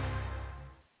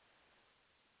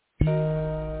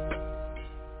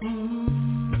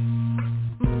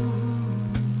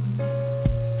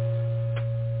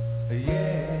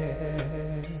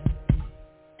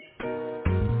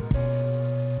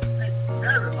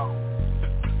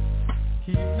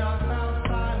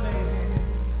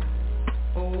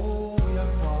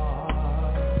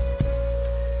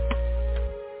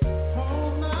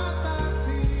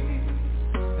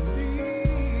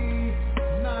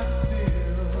 Not still.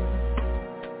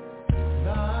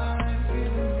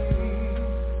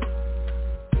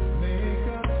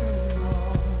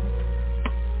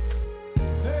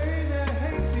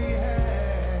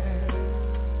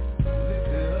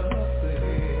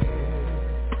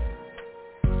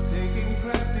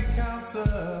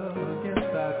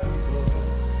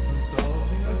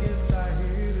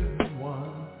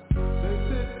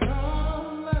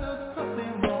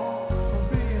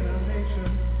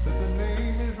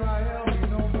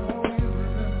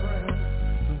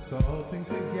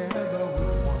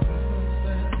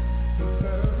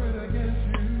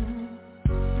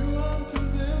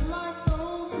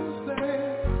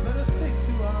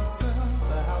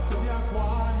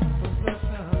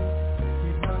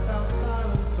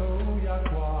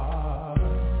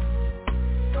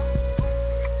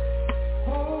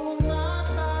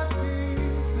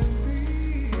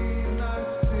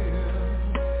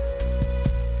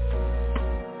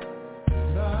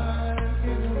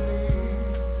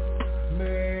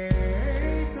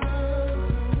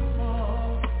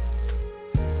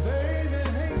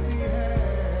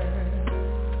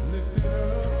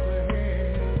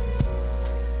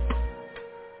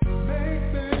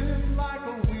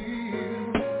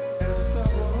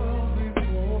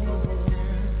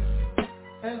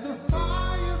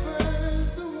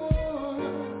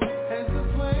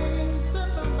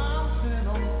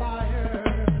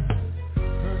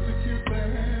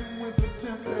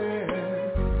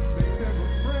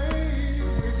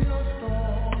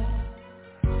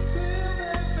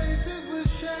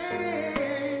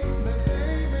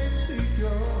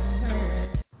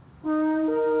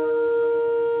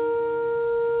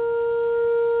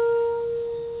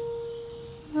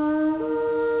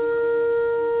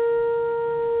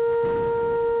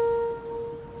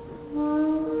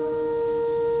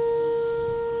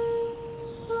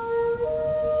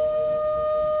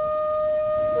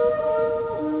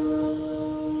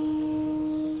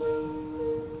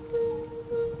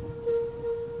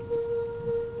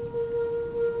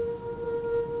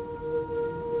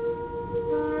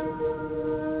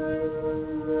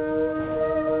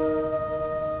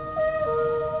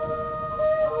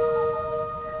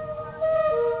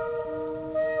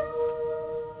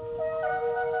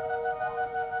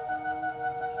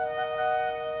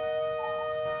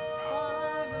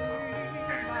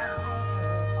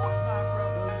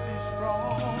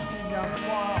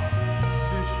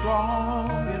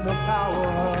 in the power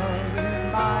of his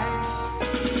might.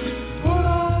 Put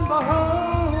on the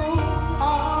whole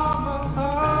armor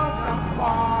of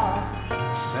God,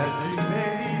 that ye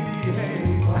may be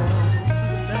able to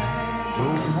stand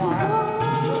your trial.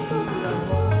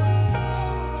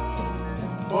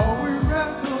 For we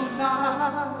wrestle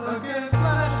not against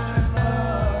flesh and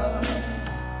blood,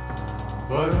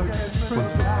 but against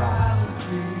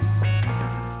principalities,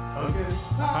 against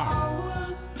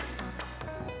powers.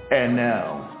 And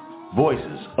now,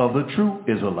 Voices of the True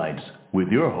Israelites with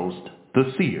your host,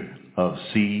 the Seer of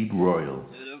Seed Royal.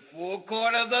 To the four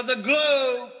corners of the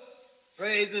globe,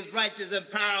 praise his righteous and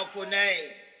powerful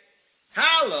name.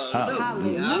 Hallelujah.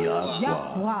 Hallelujah. You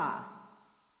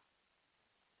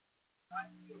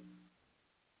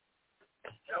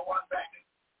know, one thing that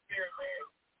Spirit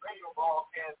radio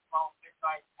broadcast on 6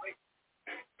 nights a week.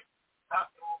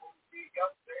 Not the one we did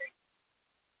yesterday.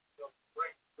 So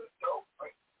great, good show.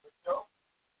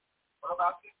 What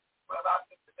about this? What about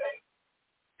this today?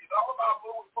 It's all about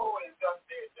moving forward and just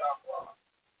did, Joshua.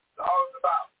 It's all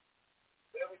about.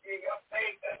 Whatever we did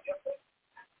yesterday, that's yesterday.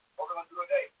 What we're going to do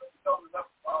today. So we told us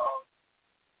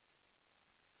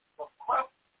for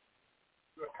questions.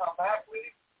 We're going to come back with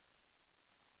it.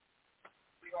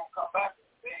 We're going to come back with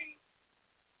the thing.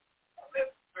 And let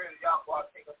the Spirit of Yahweh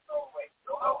take us all away.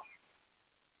 Don't know.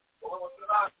 But when we're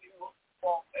not people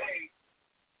on stage,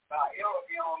 now it'll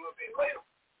be on a little bit later.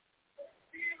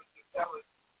 Be able to tell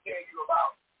you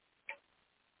about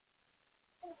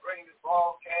who brings this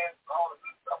broadcast and all the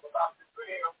good stuff about this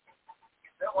video.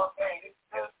 That one thing, this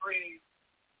ministry,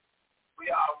 we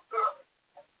are good.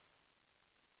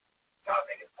 Gotta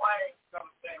make it plain to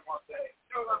understand one thing.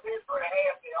 Children of Israel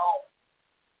have their own.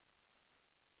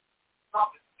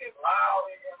 Something gets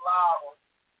louder and louder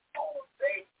on the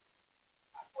stage.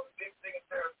 For the big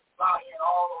signatures to fly in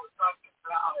all over the country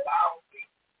down at our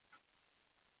feet.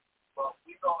 But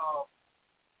we're going to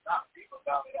knock people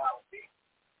down at our feet.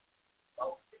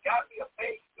 So there got to be a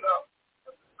page to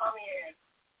come in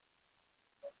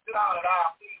and sit down at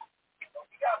our feet. So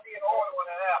we got to be in order when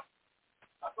it happens.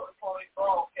 That's what the police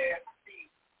broadcast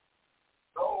see.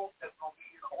 Those that's going to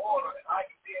be in order, and how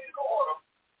you be in order,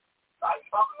 like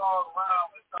fucking all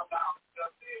around and come down and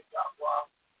just say,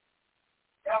 Joshua.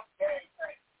 That's the game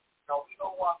thing. So we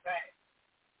know one thing.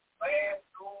 Land,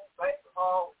 school,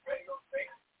 basketball, radio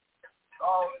station,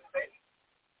 all in the nation.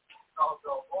 Because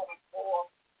Romans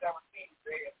 4:17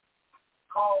 says,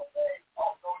 call things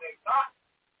although they not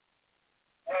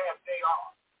as they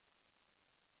are.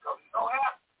 Because you don't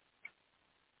have to.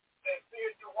 They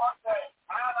said you one thing,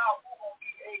 find out who's going to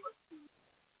be able to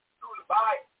do the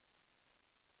Bible.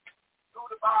 Do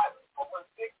the Bible. But when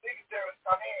big dignitaries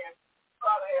come in,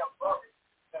 try to have brothers.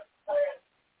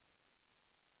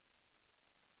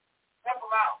 Step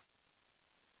them out.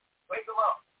 Wake them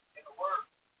up in the Word.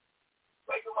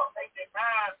 Wake them up. Make their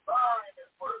mind burn in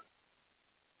this Word.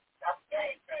 That's the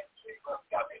game thing. We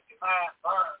got to make your mind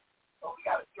burn. So we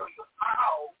got to show you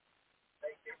how to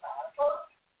make your mind burn.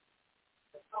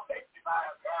 It's going to make your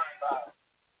mind burn by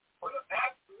for the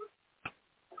natural.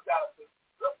 We got to do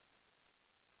it.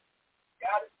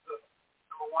 Got it.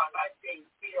 Number 119.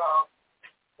 See,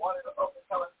 one of the folks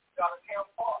telling us got a camp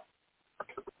part.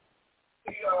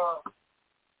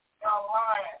 Young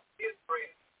lion is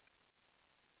free.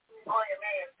 Bring him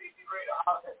in, see if he's ready to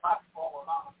out that microphone or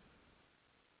not.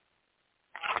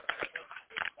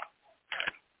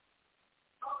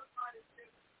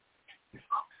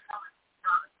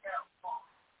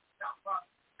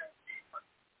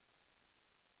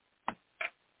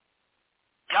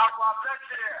 Yahweh bless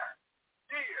you there.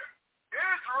 Dear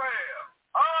Israel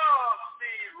of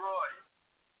Seed Royal.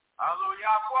 Hallelujah,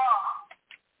 Yahweh.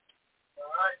 All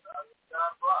right, that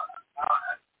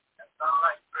sounds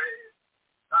like praise.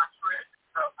 Not praise.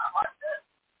 I like that.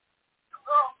 You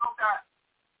girls know that.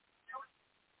 You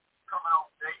coming on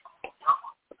date. I'm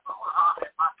going to honor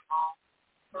that microphone.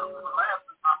 The last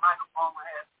time my microphone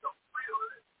had some real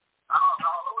in it. I don't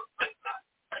know all over the place.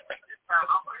 This time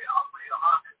I'm ready to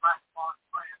honor that microphone and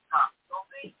play it top. You know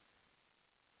me?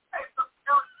 Hey, so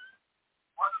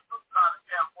one of the side of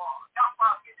that wall. Y'all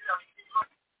probably get it up.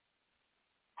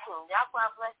 Yahweh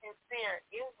bless his spirit,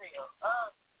 Israel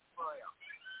of Israel.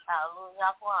 Hallelujah,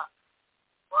 Yahweh.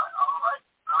 But all right.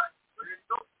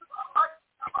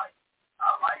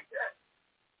 I like that.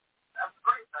 That's a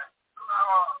great thing.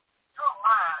 Your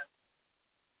mind,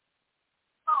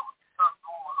 something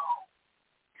going on.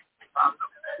 I'm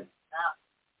looking at it now.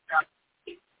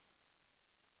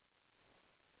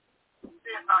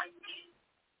 Then 19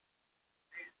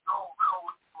 is no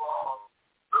road for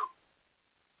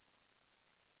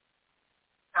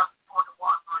chapter 21,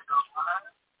 verse 1.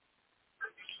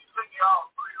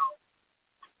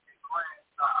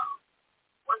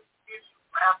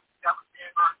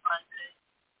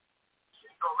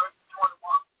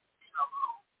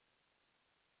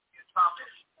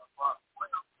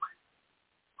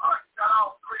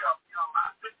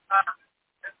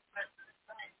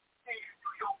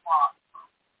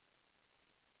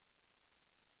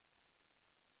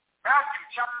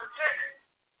 10,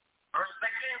 verse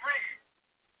 16 reads,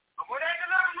 "But when they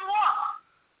deliver you up,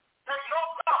 take no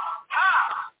thought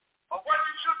how or what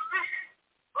you should speak,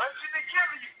 but it should be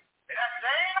given you in that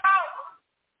same hour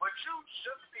what you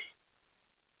should speak."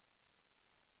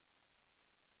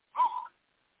 Luke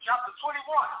chapter 21,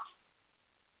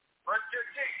 verse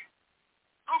 15.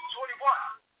 Luke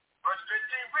 21, verse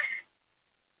 15 reads,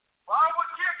 "For I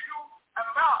will give you a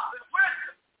mouth and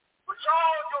wisdom, which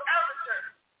all your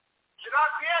adversaries should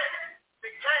not be able to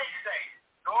gainsay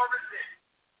nor resist."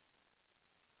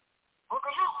 Book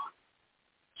of Luke,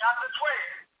 chapter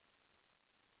 12,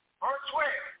 verse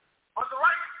 12. "For the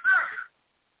right spirit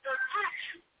to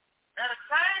teach you at the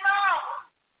same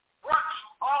hour brought you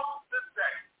off this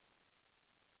day."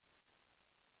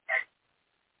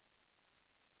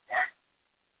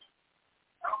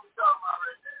 I was talking about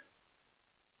right there.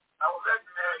 I was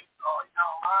legendary,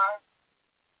 young mind.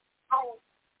 So,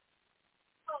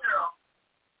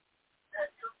 that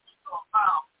you to a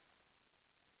mouth,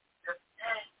 just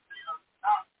ain't,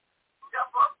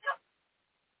 step up, step.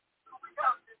 So we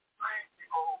got this crazy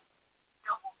old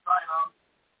simple sign up.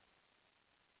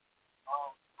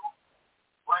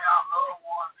 Way out loved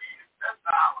ones is. That's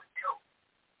how we do.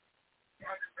 You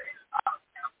have to say this out of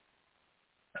him.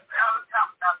 That's the other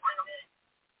time that bring them in.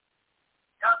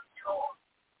 Yes, yours.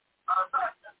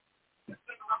 Just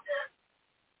take a look at it.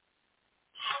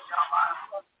 Y'all mind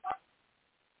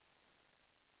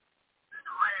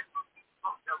the red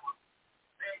book that was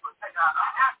they would take out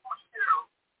an atmosphere.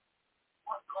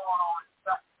 What's going on in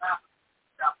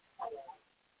chapter 4?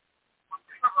 We'll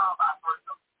think about that verse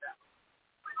of the chapter.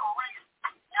 We're going to read it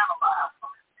and analyze it.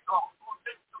 We'll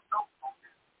take some notes on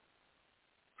this.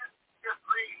 Just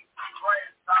read and write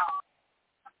it down.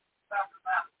 Chapter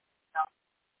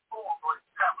 4, verse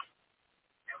 7.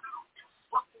 And we'll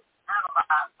look and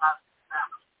analyze how this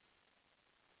happens.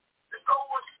 There's no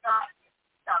one you got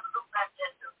to look back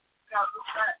at this. You got to look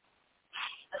back.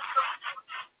 You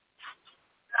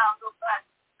got to look back.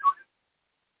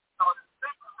 So the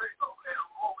second verse over there,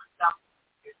 Romans chapter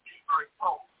 15, verse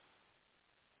 4.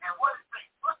 And what it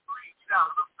says, let's read, you got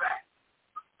to look back.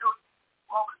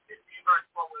 Romans 15, verse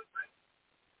 4, what it says.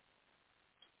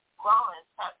 Romans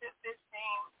chapter 15,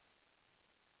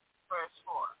 verse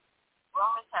 4.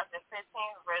 Romans chapter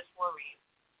 15, verse 4 reads,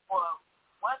 "For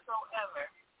whatsoever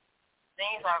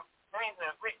things are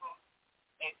written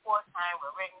aforetime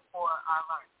were written for our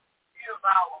learning." Here's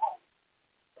our hope.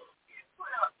 You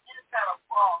put up any kind of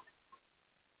problem.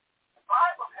 The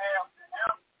Bible has the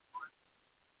answer to it.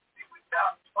 See, we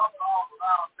got bumping all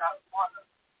around, got to wonder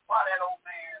why that old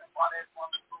man and why that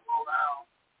woman will go around.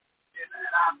 And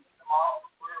I see them all the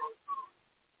world through.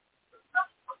 But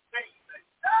that's the thing that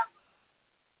that's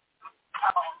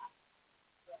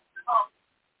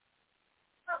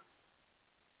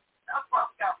why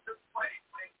we got this way.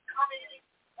 How many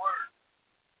words?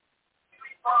 How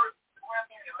many words? Where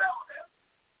many level there?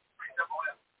 Read them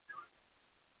all.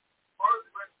 Words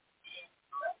with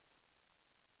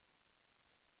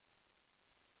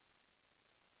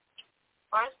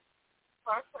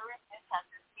First Corinthians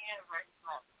chapter 10, verse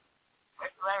 11.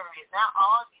 Verse 11 reads, "Now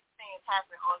all these things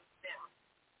happen unto them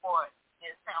for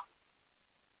example,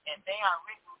 and they are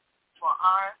written for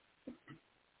our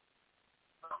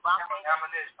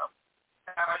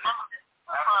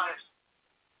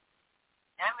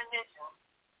ammunition,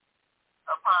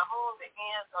 upon whom the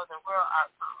ends of the world are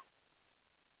come."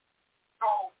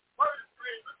 So, what is the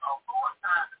reason of more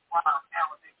time is why I'm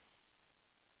ammunition?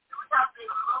 Do we have to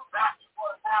look back at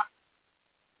what happened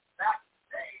back in the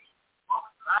day? What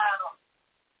was lying on?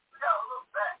 We got to look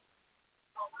back.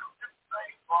 So we'll just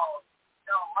say, well,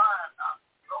 don't mind now.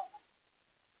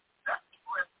 That's the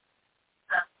question.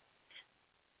 That's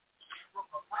from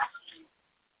the Western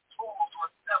tools or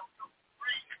 7 to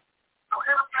 3. So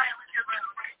everything we get ready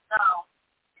to read now,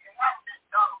 you have to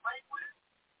done away with.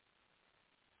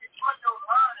 It's what your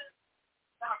mind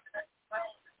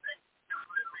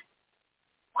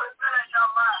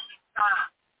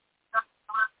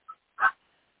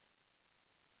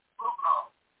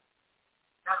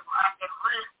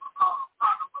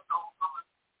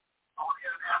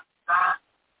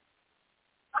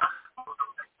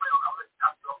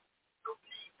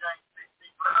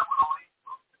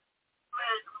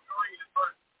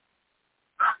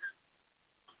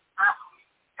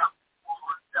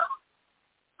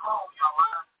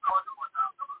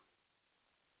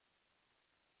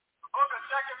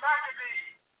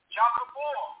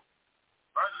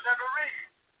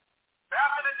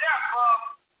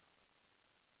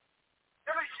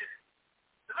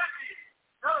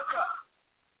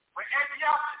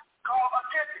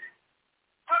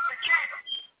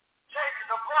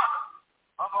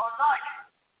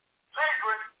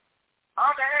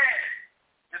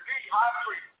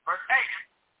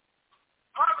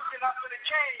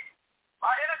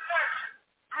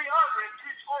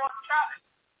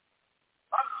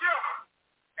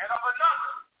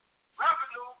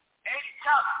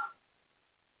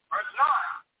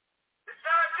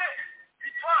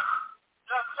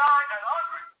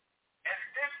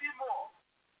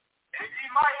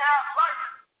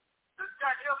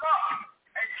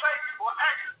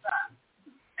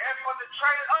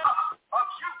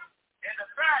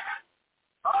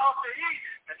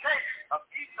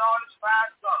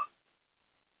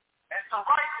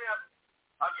him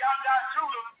of Yada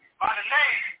Judah by the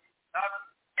name of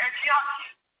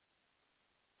Antiochus.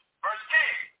 Verse 10,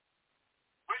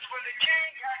 which when the king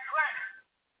had granted,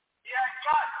 he had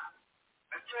gotten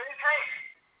into his hand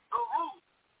the rule.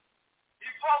 He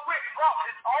forthwith brought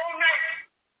his own name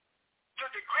to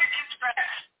the Grecians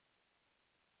fast.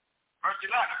 Verse 11,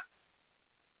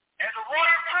 and the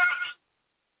royal privilege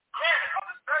granted of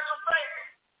the special favor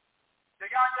to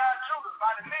Yada Judah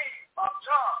by the name of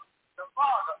John, the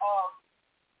father of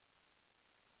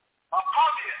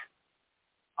Paulius.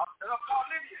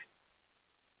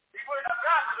 He was an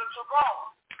ambassador to Rome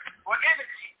for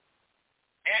enmity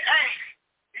and aim.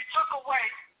 He took away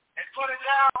and put it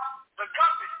down the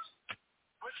governments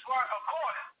which were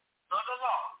according to the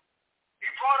law. He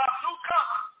brought up new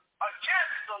covenants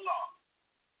against the law.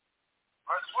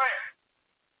 Verse 12.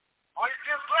 For he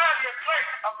gives gladly a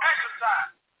place of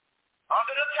exercise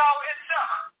under the tower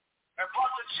itself, and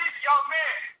brought the chief young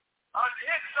men under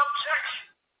his subjection,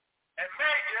 and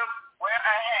made them wear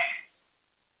a hat.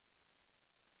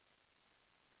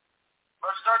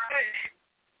 Verse 13.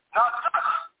 Now such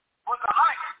was the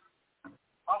height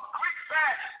of Greek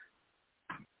fashion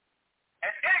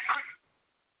and increase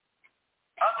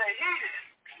of the heated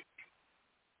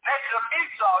nature of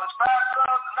Esau, his 5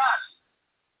 sons and Nash,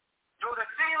 through the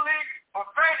seemly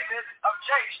profaneness of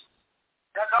Jason,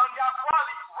 that the Yahweh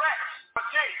wretch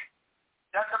perceived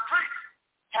that the priest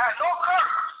had no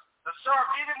courage to serve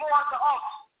any more at the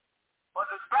altar, but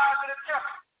despising the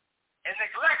temple and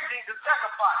neglecting the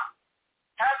sacrifice,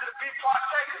 had to be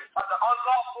partakers of the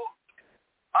unlawful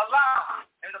allowed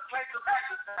in the place of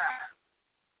exercise.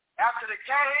 After the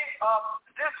king of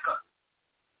Disca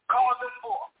called them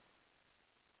forth.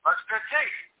 Verse 15.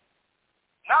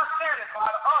 Not standing by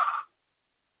the honor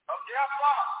of their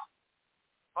father,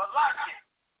 but liking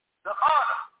the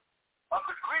honor of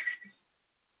the Greeks,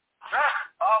 best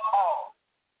of all.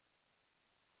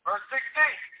 Verse 16.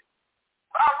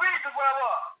 By reason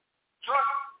whereof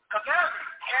calamity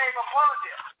came upon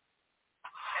them,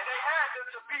 and they had them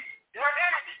to be their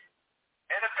enemies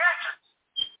and avengers,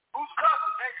 whose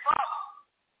custom they followed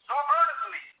so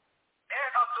earnestly,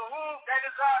 and unto whom they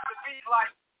desired to be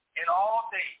like in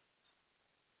all things.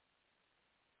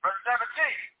 Verse 17.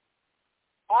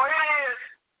 For it is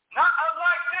not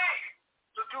unlike thing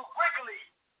to do wickedly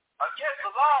against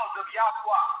the laws of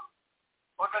Yahweh,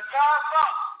 but the time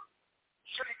comes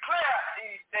should declare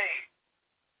these things.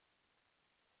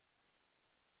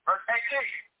 Verse 18.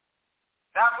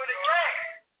 Now when it came,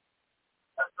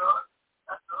 that's good.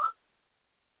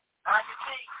 Now you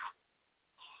see,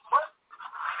 what?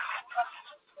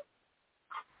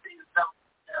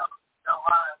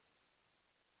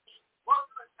 What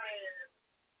was said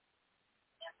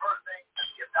in verse 8 to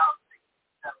get down to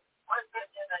 67? What's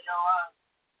written in your eyes?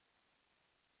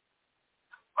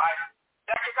 Right.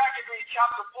 That can be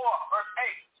chapter 4, verse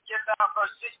 8. Get down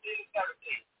verse 16 and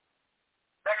 17.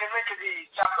 Second Corinthians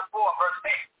chapter 4, verse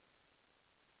 8.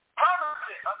 Promised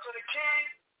it unto the king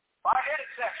by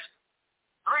intercession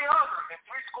 360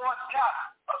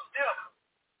 talents of silver,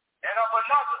 and of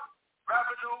another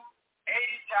revenue 80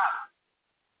 talents.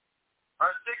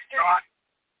 Verse 16. Hold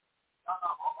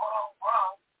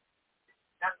on.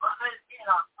 That's verse 18.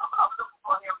 I'm looking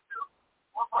for him too.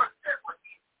 What verse said was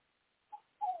he?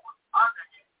 Under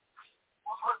him.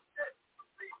 What verse said?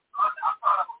 I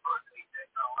thought I was verse 18.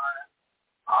 No,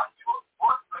 you were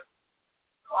forced to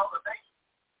all the nations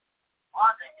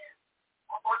under him.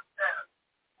 What verse said?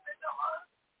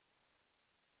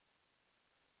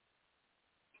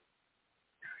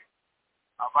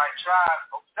 All right,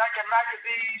 child. Second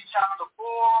Maccabees, chapter 4. Read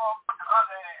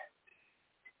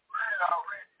it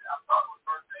already. I thought it was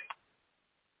verse 8.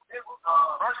 It was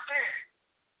verse 10.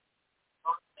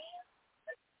 Verse 10.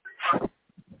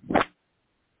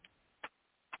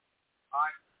 All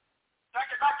right.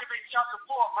 Second Maccabees, chapter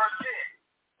 4, verse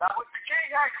 10. Now, when the king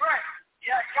had granted, he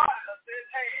had gotten unto his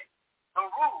hand the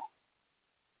rule,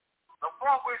 the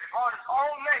one which brought his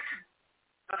own nation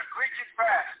to the Grecian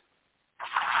fast.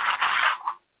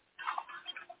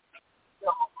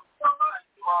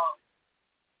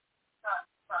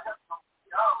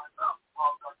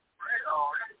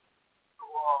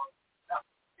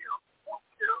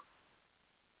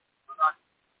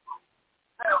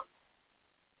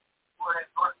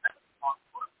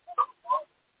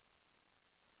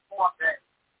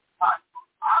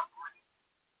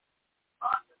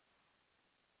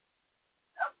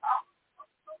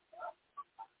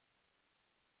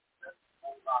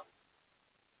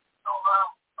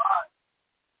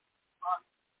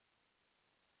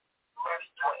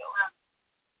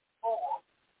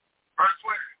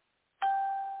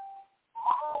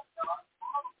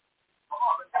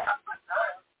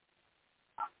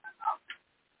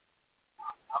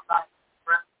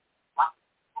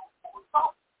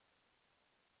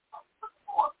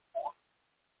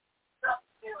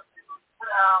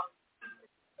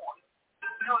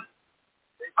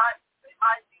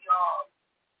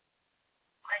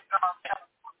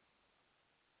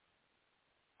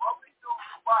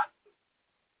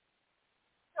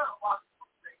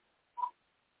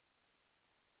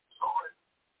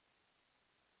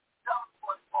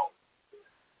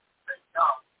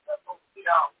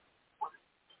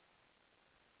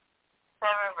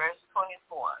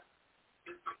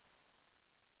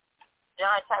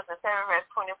 John chapter 7, verse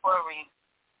 24 reads,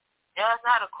 judge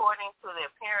not according to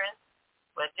the appearance,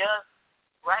 but just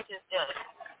righteous judge.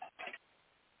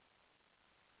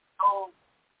 So,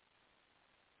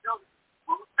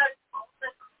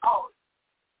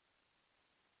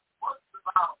 what's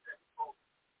about that?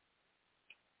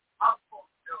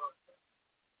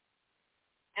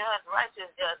 Judge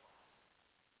righteous judge.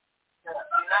 Do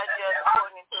not judge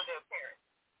according to the appearance.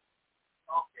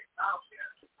 Okay, now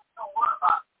so what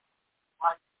about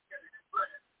like judge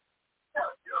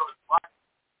right?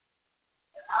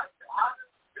 And how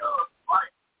does judge right?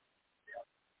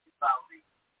 About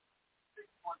reading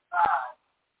 6.5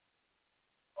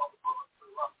 of the book of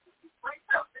Deuteronomy.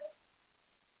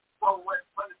 So when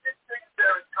the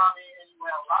secretaries come in, and you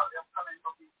have a lot of them coming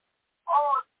from these,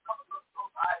 it's coming from so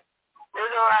high.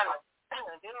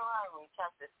 Deuteronomy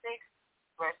chapter 6,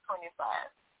 verse 25.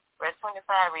 Verse 25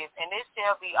 reads, and this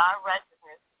shall be our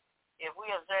righteousness if we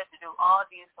observe to do all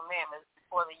these commandments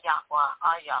before the Yahweh,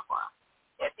 our Yahweh,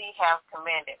 that he hath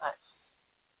commanded us.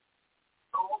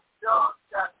 So,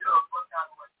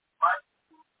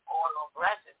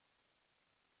 righteous.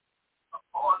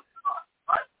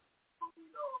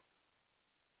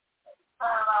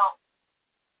 Found out,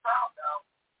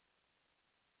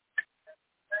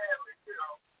 family,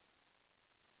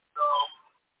 so,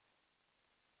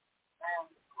 and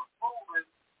was moving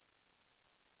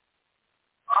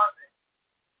on it.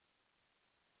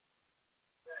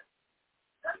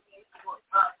 That means he was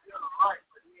not doing right,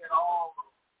 but he had all the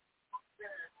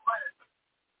plans.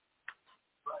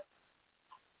 But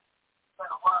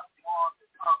kind of what he wanted to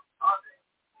come on it.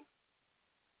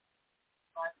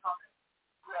 Like coming,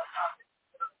 we have nothing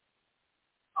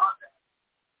on that.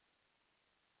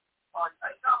 I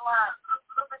got last.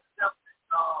 Let me just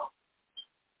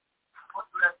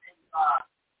what's that thing?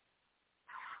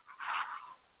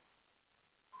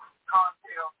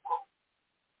 Cocktail quote.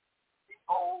 The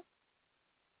old,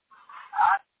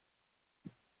 I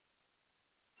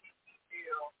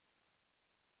feel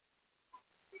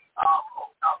the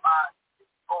not mine. The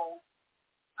old,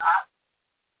 I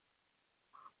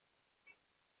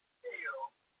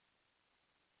feel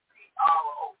the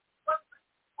old.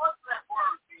 What's that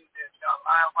word mean there, y'all?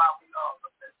 Why we all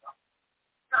look at something?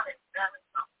 Got to examine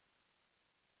something.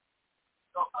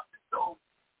 So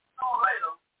later,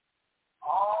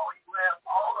 you have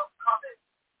all of them coming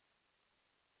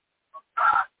from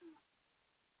God to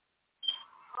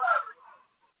flourish.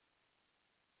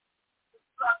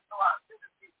 It's not so I think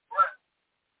it's deep breath.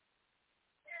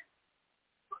 And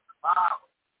with the Bible,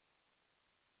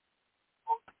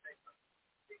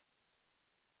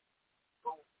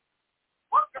 so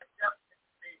what that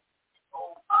definition means?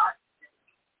 I can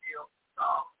feel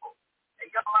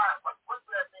hey, young man, what's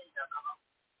that mean?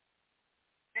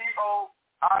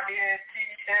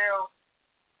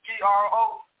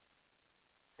 COINTLGRO.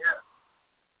 Yeah.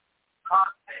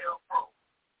 Cocktail Pro.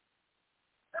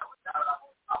 That was not I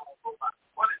won't go by.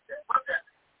 What is that? What's that?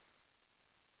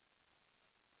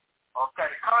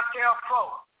 Okay, Cocktail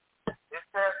Pro. It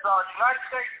says United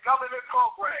States Government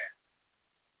Program,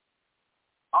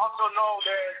 also known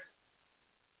as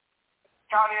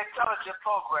County Intelligence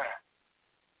Program.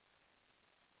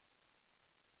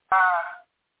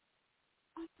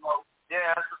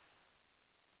 Yes.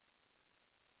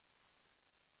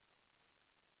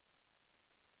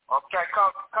 Okay,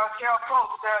 Cocktail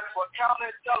Pro stands for County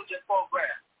Intelligence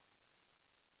Program,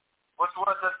 which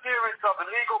was a series of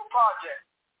illegal projects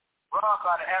run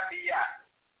by the FBI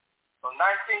from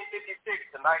 1956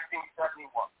 to 1971.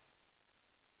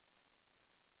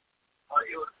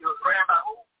 It was ran by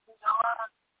who?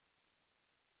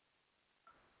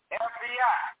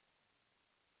 FBI.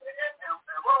 And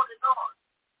what was it doing?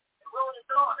 What was it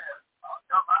doing there?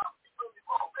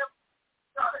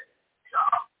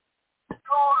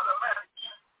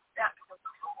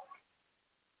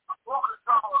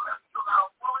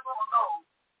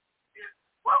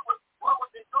 What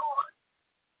was it doing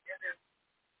in this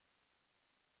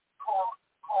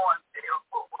corn deal?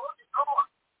 What was it doing?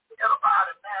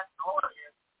 Everybody mass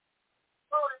audience.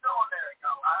 What was it doing there,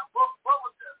 y'all? What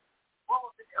was the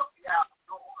FBI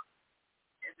doing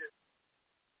in this?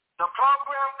 The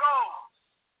program goals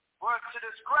was to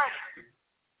discredit,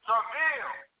 surveil,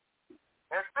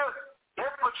 and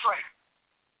infiltrate,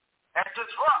 and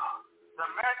disrupt the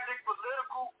domestic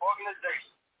political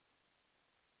organization.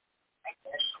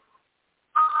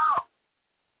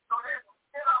 So they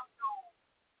set up to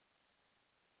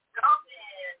come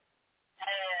in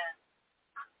and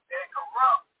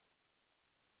corrupt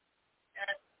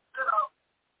and set up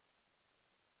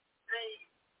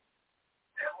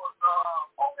there was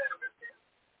all that.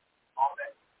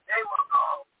 They were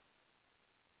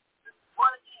what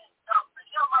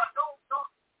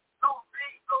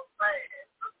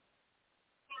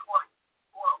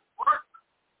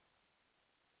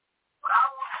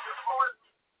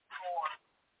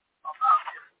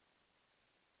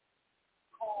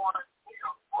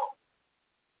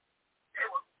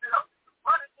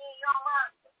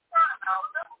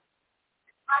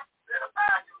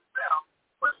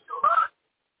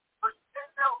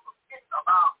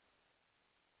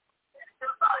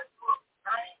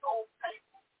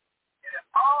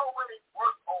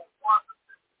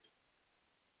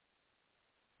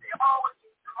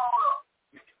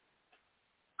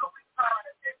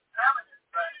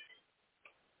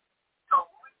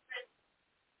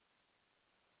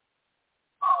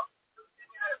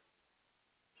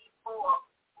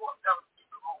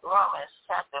Romans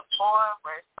chapter 4,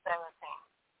 verse 17.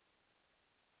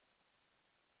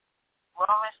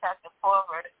 Romans chapter 4,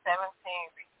 verse 17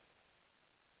 reads,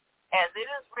 as it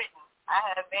is written, I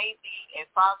have made thee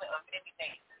a father of many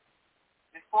nations,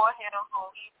 before him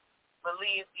whom he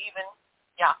believes, even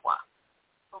Yahweh,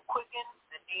 who quickens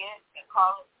the dead and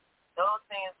calleth those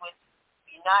things which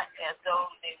be not as though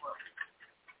they were.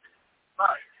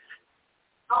 Right.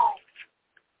 So,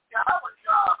 Yahweh's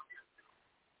job is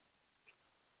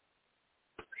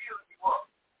to build you up.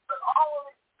 But all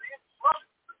of the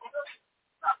instructions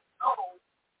not know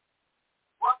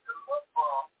what to look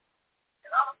for,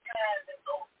 and understand that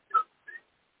those things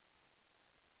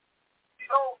you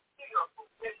don't see a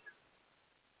position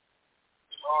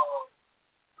of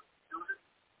students.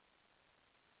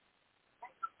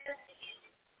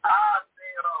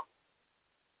 Isaiah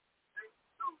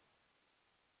 62,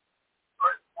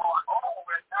 verse 1, all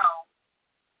right now,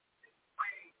 it's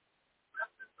free,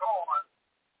 let's just go on.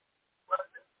 But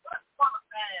let's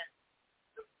understand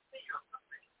the fear of the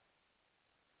thing.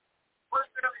 First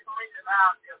Corinthians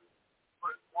 9,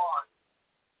 verse 1,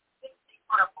 16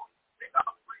 purple, pick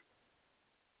up free.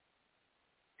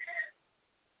 And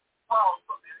Paul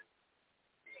from this,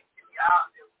 in the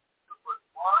Isaiah, verse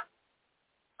 1,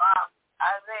 5.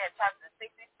 Isaiah chapter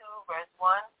 62, verse 1,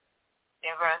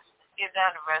 and skip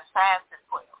down to verse 5 to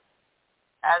 12.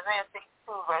 Isaiah 62,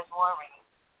 verse 1 reads,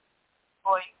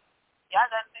 for y'all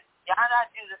not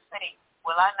do the same,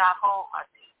 will I not hold my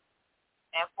peace?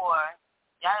 And for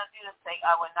y'all not do the same,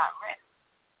 I will not rest,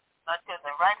 until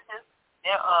the righteous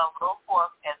thereof go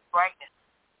forth as brightness,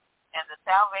 and the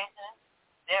salvation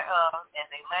thereof as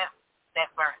a lamp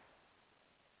that burns.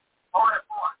 Hold it,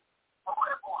 boy.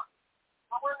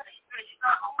 So when they say you're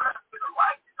not going to rest with the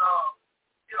light, get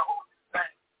a hold of this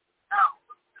thing. Now,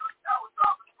 I was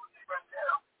talking to you right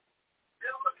there.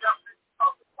 They'll look up the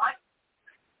light.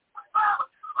 The Bible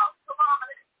says about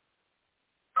tomorrow.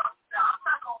 Now, I'm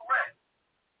not going to rest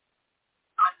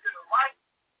until the light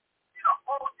get a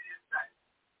hold of this thing.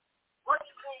 What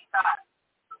do you mean by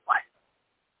the light?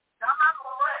 Now, I'm not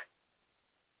going to rest.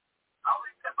 I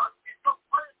only said about it took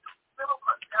place to fill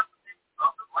the definition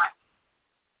of the light.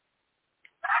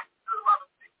 Back to Deuteronomy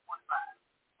 6:25.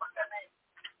 What's that mean?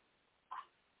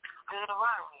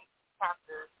 Deuteronomy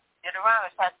chapter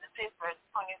 6, verse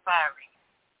 25 reads,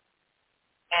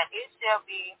 and it shall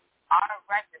be our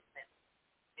righteousness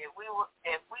if we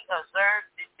observe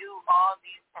to do all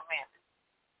these commandments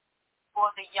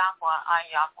for the Yahweh our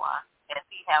Yahweh, as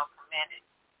he have commanded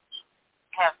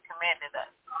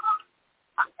us.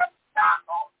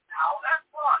 Now that's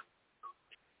one.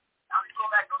 Now we go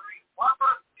back and read one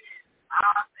verse again.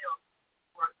 Isaiah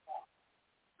verse 1.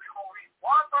 We're going to read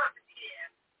one verse again,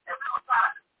 and we're going to try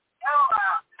to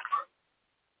analyze this verse.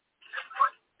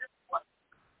 This is what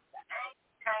the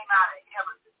angel came out of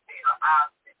heaven to tell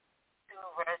Isaiah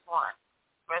 2, verse 1.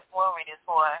 Verse 1 reads,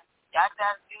 for y'all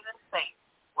not do the same,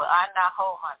 will I not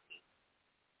hold my peace?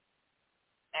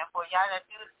 And for y'all not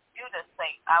do the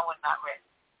same, I will not rest,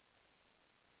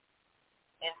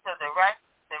 until the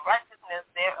righteousness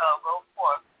thereof go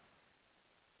forth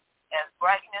as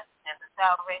brightness, and the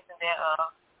salvation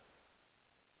thereof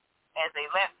as a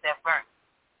lamp that burns.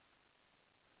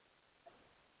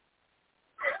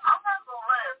 Yeah, I'm not going to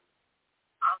rest.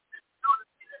 I'm just going to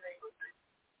see the name of it.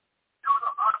 You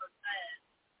to understand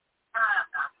time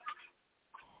now.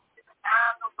 It's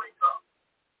time to wake up.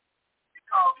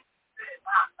 Because he said,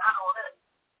 not on that.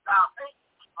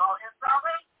 Salvation. All in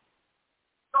salvation.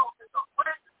 So it's a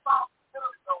great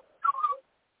responsibility to do it.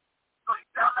 So you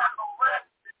tell that no rest.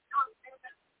 It's good.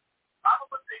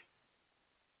 Bible will say,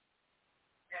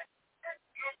 and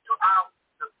get you out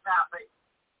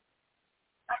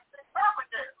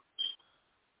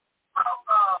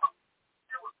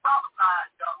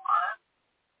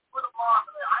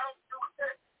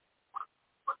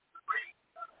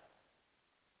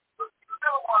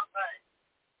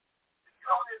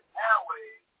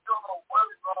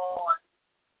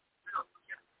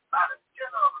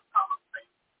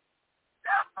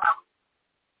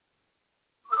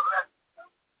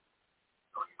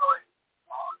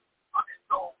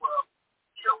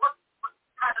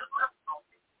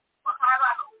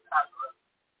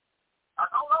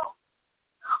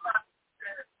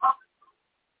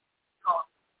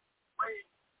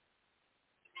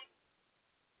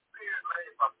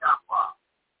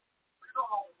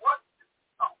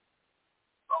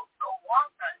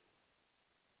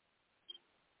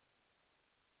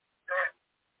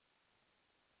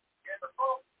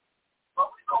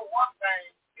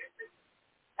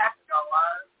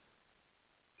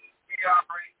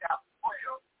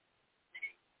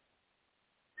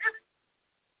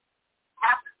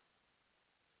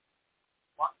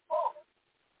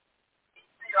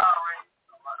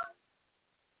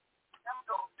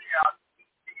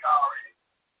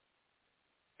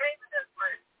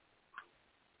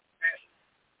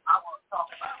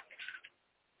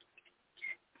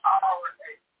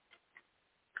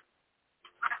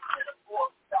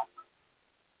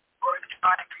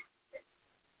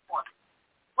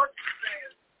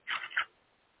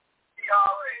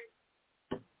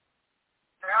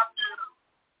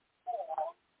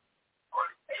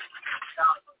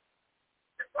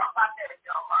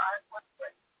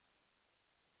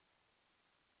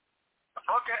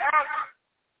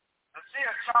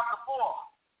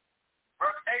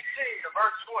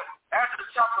 20. Acts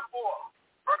chapter 4,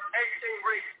 verse 18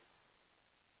 reads,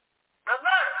 the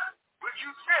letter which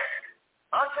you sent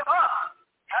unto us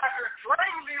has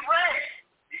plainly read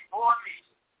before me.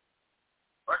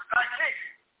 Verse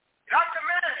 19.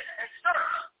 Documented and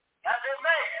searched has been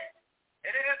made,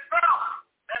 and it is found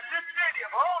that this city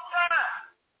of all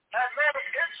time has made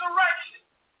insurrection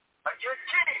against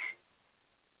kings,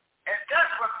 and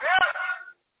death rebellion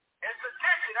and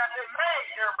sedition has been made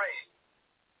their reign.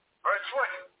 Verse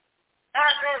 20.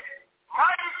 As a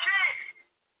mighty king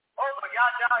over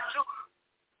Yada Judah,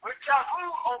 which shall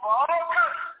rule over all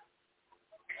countries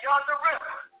beyond the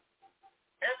river,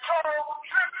 and told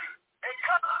tribute and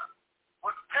custom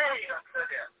was paid unto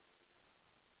them.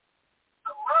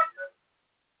 The record,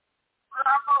 when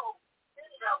I know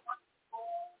any of them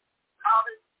how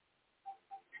they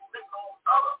think on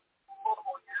other 4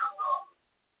 years of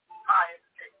high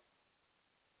education.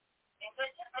 And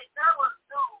they never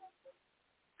knew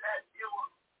that it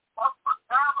was a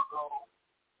time ago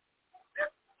that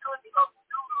the children of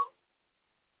Judah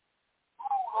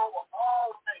ruled over all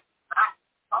things, not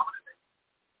some of the things.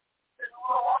 They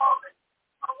ruled over all things.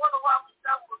 I wonder why we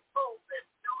never was told that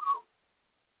Judah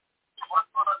was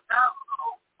for a time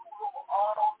ago ruled over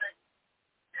all things.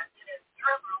 And then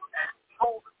tribute and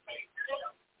told the king to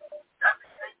them. That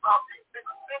means they thought they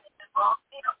didn't involve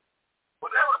him.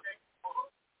 Whatever they do.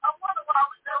 I wonder why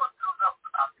we never do nothing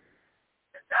about it.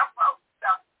 And that's why we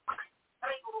got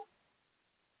tangled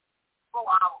for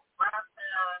our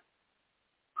grandparents,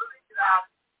 really get out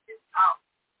of his house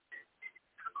and get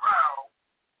to the ground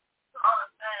to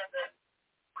understand that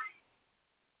we,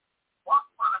 once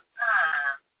upon a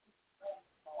time,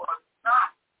 was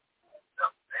not the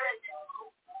begging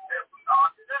group that we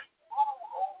are today. Rule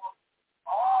over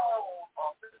all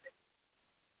of the things.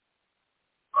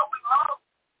 But we lost.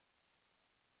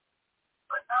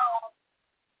 But now,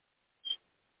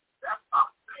 that's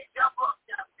something they help us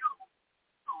get you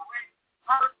to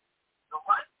rehearse the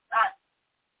right act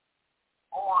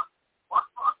on what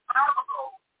was time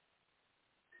ago.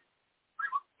 We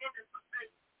were in this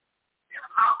position and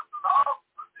how we lost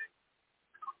the position.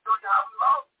 We will show you how we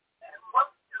lost and what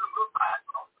it look like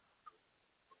on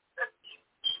that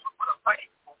even with a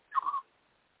face on you.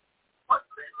 What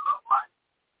do they look like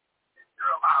in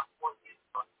Jeremiah 14?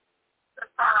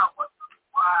 Let's find out what the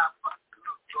wise look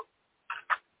for.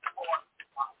 What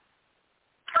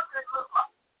do they look like?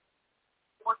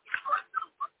 What do they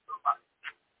look like?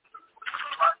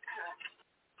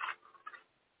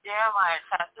 Jeremiah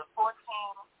chapter 14,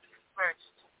 verse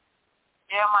 2.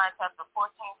 Jeremiah chapter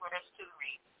 14, verse 2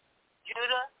 reads,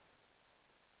 Judah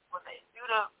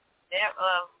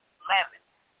thereof lament.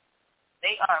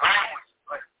 They are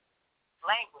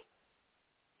language.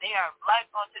 They are black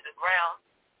unto the ground,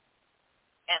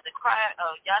 and the cry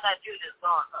of Yada Judah is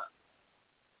gone up.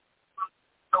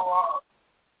 So,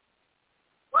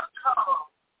 what color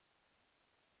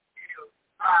is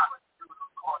silent to the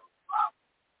court of flower?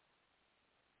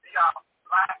 They are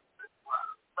black as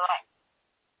well. Black.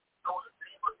 So the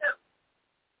people that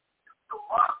the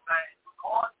one thing, the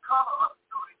Lord's color of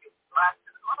Judah is black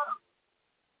as well.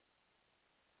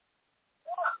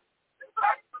 Yeah, it's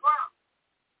black as well.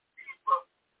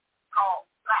 People call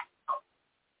black color.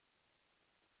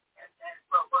 And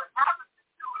but what happens to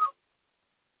Judah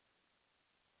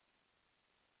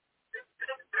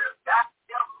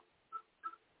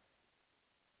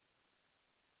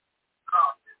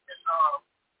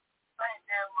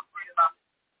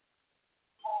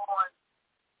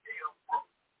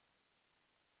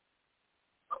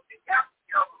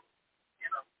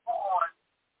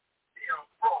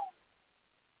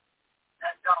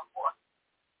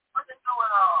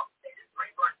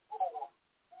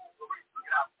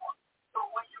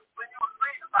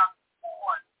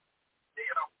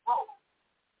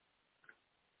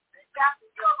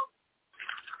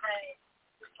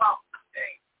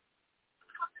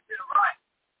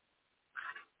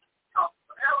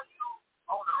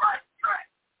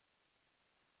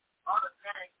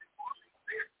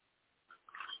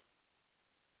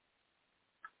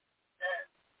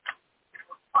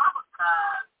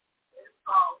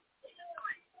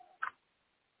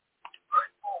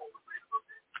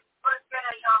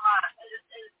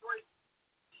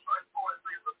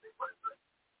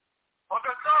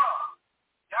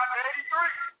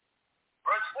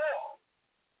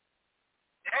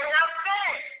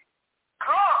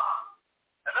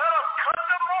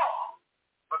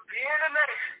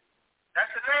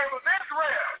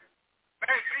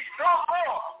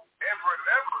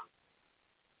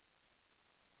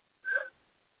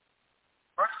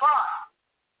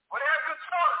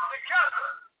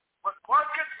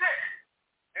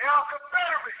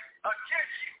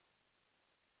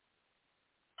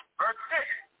Verse 6.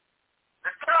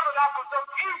 The tabernacles of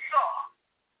Esau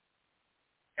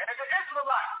and the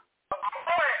Israelites of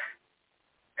Moab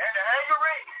and the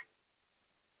Hagarene.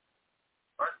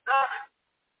 Verse 7.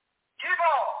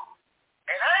 Gibon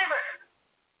and Ammon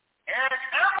and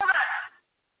Amalek,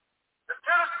 the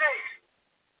Philistines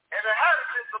and the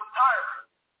inhabitants of Tyre.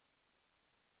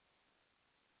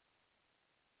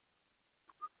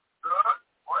 Good.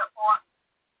 Go that point.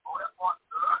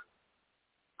 Good.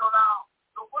 So now,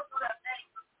 what do that mean?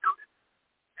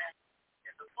 And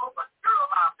in the book of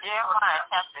Jeremiah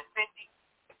chapter 50,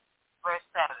 verse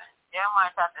 7.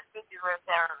 Jeremiah chapter 50, verse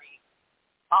 7 reads,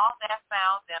 all that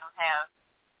found them have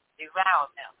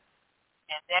devoured them,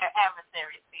 and their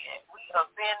adversaries said, we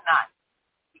offend not,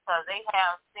 because they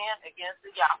have sinned against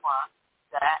the Yahweh,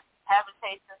 the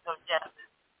habitations of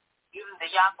justice, even the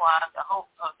Yahweh, the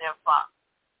hope of their flock.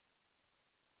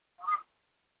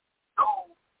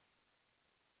 So,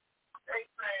 they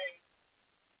say,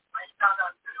 they shout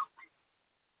out to the people.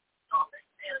 So they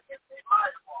sin against their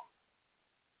mighty one.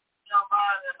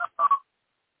 Jeremiah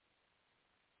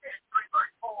in 3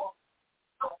 verse 4.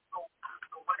 So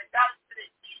when they got to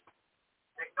this,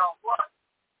 they go what?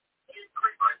 In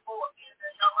 3 verse 4 again,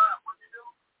 they yell out, what they do?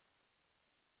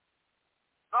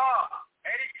 Psalm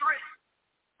 83,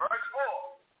 verse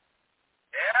 4.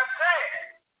 They have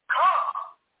said,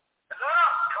 come, let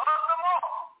us come them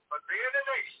all, but be in the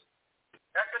nation,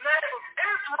 that the name of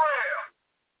Israel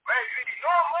may be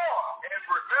no more in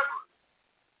remembrance.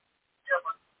 Yeah,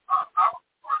 but I was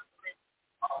personally,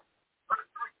 verse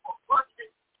 3, verse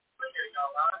 6,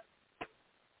 y'all, right?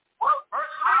 Well,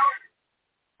 verse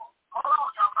 3, hold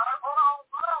on, y'all, man, hold on,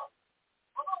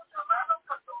 y'all, man, don't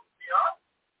cut those feet up.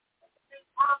 These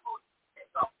verses,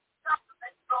 it's a chapter,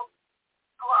 they go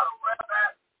out of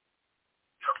rabbi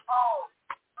to Paul,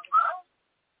 right?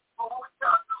 So what we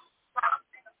got to do, try to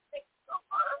see the things up,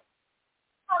 right?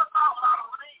 What about what I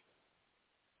read?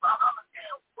 So I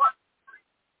understand what to read.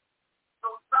 So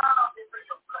sign up and bring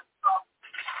your blood off.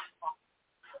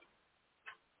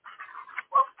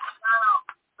 Well, sign out.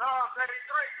 Psalm 83,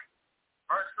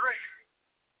 verse 3.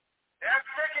 They have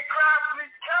taken crafty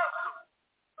counsel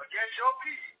against your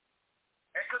peace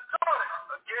and consorted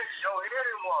against your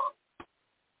hidden one.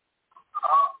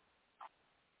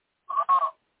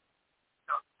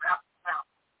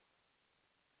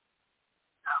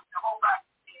 Now, hold back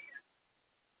again.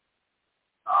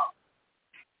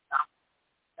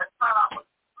 Let's find out what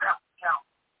crafty counsel.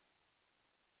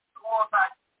 Go on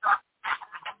back.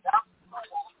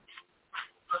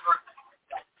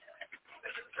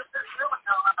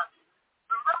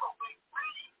 Remember, we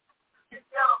get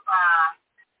edified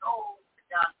and know the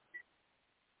God.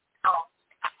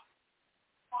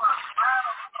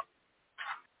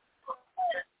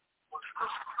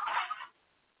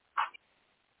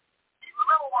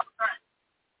 Remember one thing.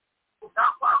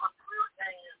 That's why the real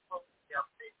thing is supposed to be up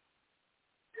there.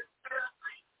 This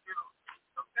ministry,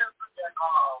 the ministry that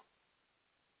unlocks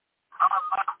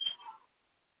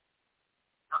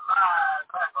the lies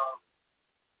back up.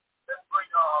 Let's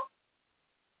bring up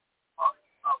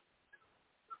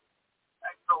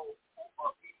and so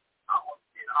over me. I want to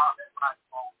get all that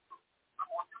microphone. I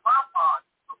want to my part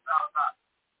to sound out.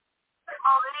 Hey,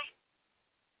 Molly,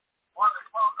 one that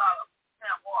close out of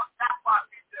 10 more. That's why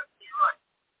we just be right.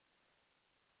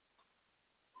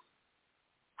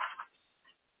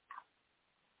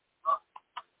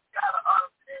 You gotta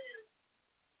understand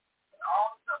that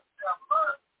all the stuff you have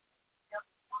learned, you have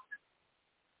to put it.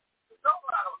 There's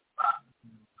nobody on the side.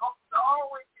 There's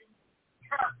always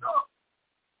you have to.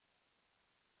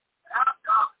 Our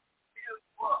God is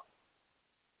what?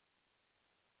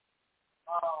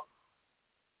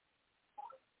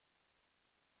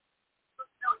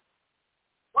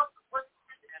 What's the way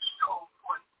in Job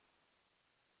 20?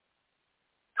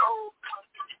 Job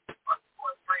 20, verse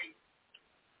 3.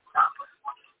 Not verse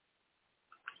 20.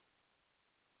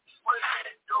 What is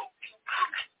it in Job 2?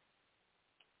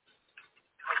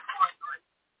 Verse 23.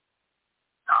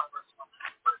 Not verse 20.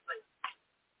 What is it?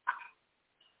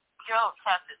 Job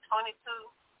chapter 22,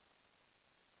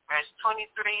 verse 23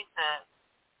 to,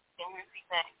 can you repeat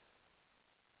that?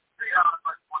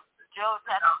 Job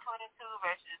chapter 22,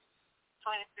 verses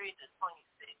 23 to 26.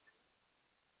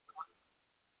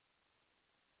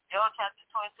 Job chapter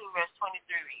 22, verse 23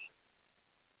 reads,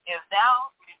 if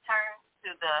thou return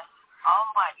to the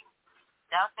Almighty,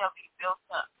 thou shalt be built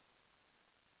up.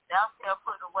 Thou shalt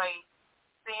put away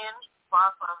sin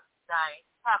far from thy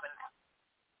tabernacle.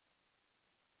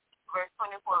 Verse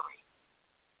 24 reads,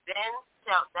 then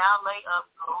shalt thou lay up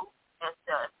gold as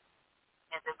dust,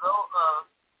 and the gold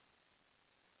of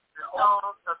the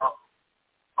stones of the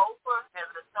Ophir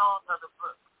and the stones of the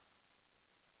brook.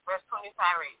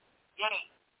 tirade.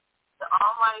 Yea, the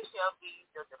Almighty shall be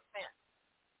the defense,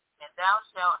 and thou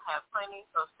shalt have plenty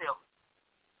of silver.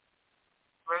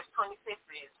 Verse 26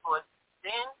 is, for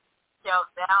then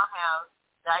shalt thou have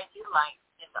thy delight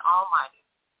in the Almighty,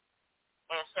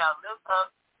 and shalt lift up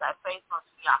thy face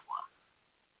unto Yahweh.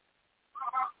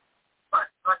 But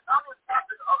other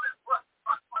chapters of it, what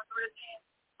again?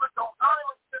 But don't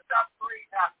only sit down to read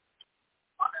that.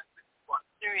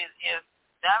 Serious, if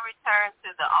thou return to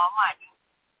the Almighty,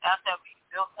 thou shalt be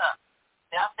built up.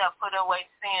 Thou shalt put away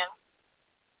sin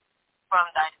from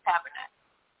thy tabernacle.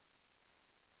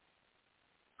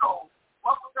 So,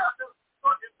 what we got to do?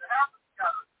 What is to happen? We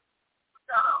got to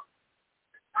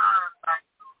return back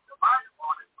to the mighty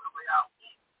one and put away our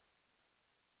sin.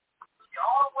 You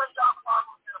always got to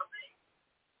follow get a man.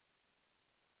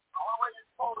 Always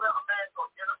suppose that a man go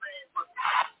get a man, but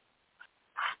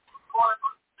going to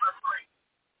the great.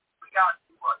 We got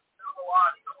to what? Do the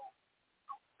audio.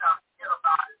 We got to get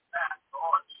about his back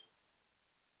on.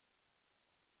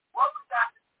 What we got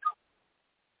to do?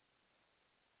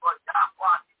 But God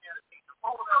watching in the kingdom.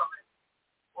 Hold on a minute.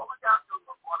 What we got to do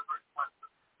from 1 verse 1.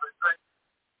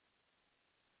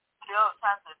 Job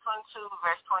chapter 22,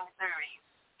 verse 23 reads,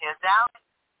 if thou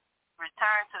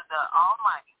return to the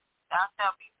Almighty, thou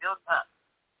shalt be built up.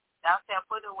 Thou shalt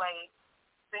put away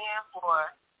sin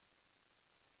for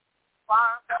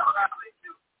far. That's what I think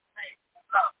you. Hey,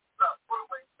 put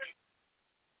away sin.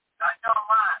 Now, never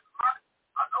mind.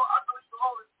 I know you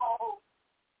always hold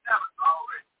never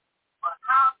already. But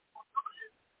how people do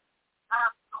this? How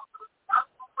people do this? How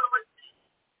people put away sin?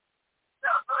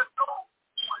 There's no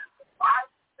why.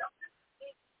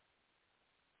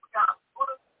 We got to put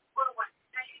away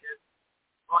sin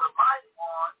for the mighty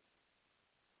one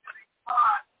to be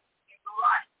part in the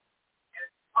light. And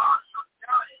it's partial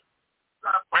journey.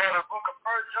 We're in the book of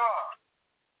 1 John,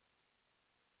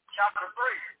 chapter 3,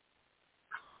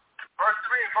 verse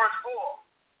 3 and verse 4.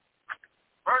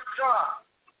 1 John,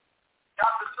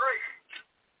 chapter 3,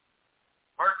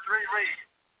 verse 3 reads,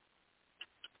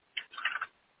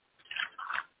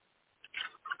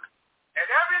 and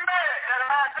every man that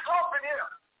has hope in him,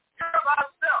 pure by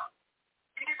himself,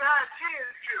 even as he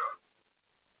is pure.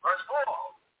 Verse 4,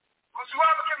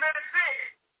 whosoever committed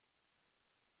sin,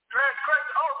 transgress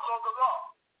also the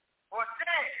law, for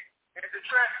sin is the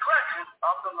transgression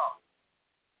of the law.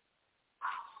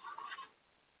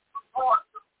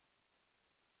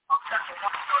 Chapter 1,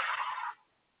 verse 1.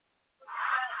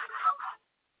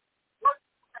 What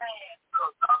man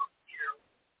does not hear?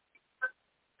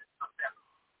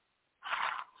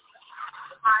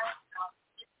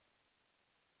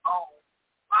 Oh,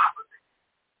 opposite.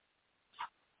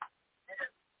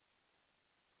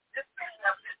 This man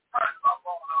has been turned up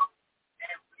on us,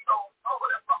 and we don't know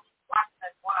it from watching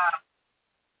that one out.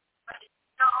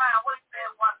 What is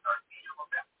that 113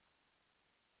 about?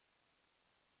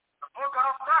 The book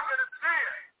of Prophet is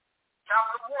here,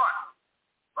 chapter 1,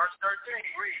 verse 13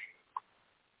 reads,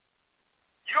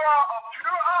 you are of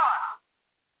pure eye,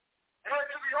 and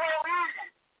to behold evil,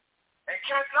 and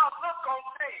cannot look on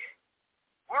sin.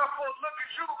 Wherefore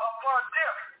lookest you upon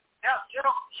them that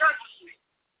jump judiciously,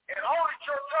 and hold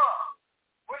your tongue,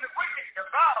 when the wicked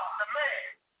devour the man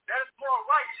that is more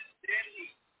righteous than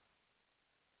he.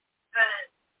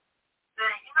 Then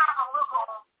you're not going to look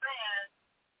on sin.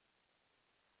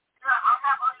 I'm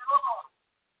not going to look on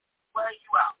where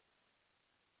you out.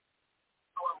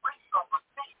 So the wicked going to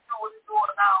continue to do what he's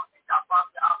doing now, and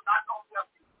I'm not going to help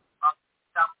you.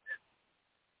 Stop this.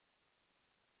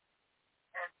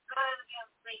 And sin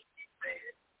against me, he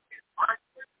said, is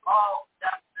righteous, all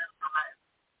that's in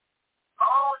commandments.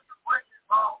 All you wicked,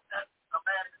 all that's in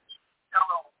commandments, tell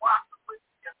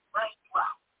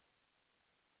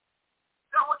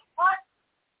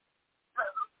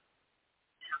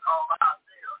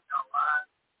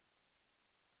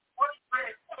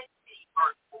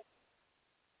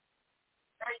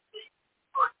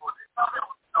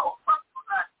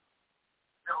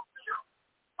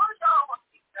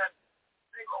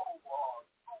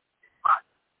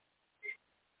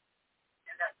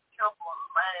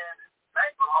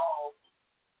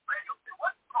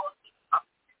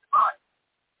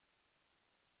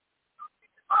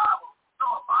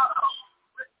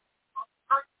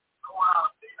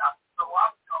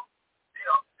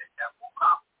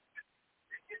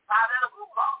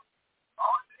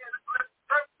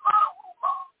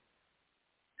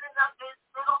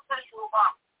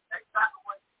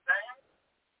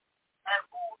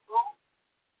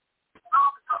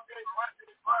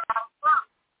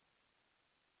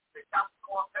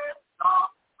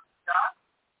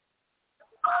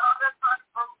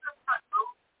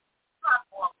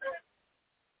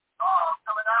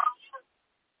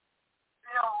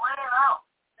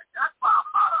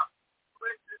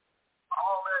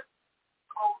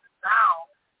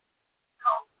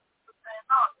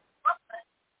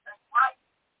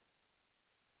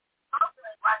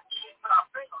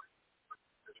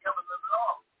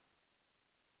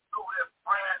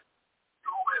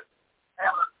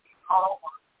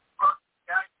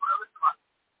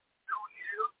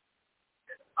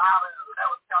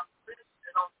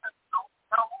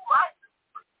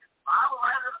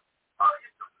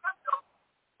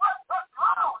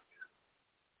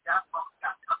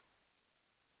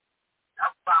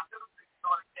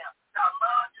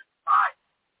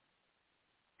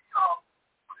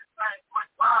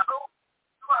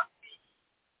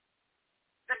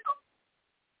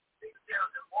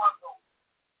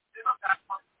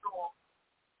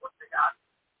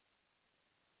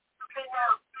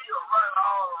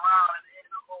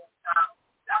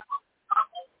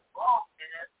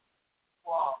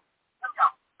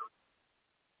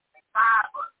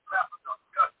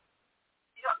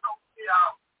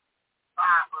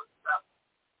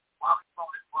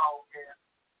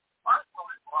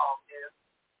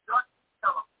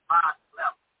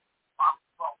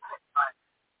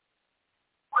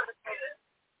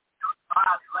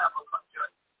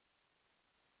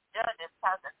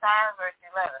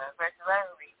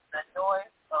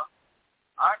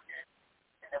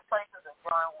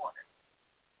flowing water.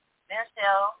 Then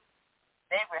shall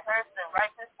they rehearse the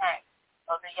righteous acts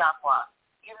of the Yahweh,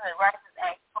 even the righteous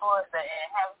acts toward the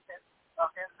inhabitants of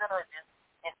his villages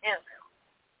in Israel.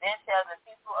 Then shall the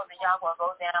people of the Yahweh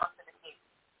go down to the gate.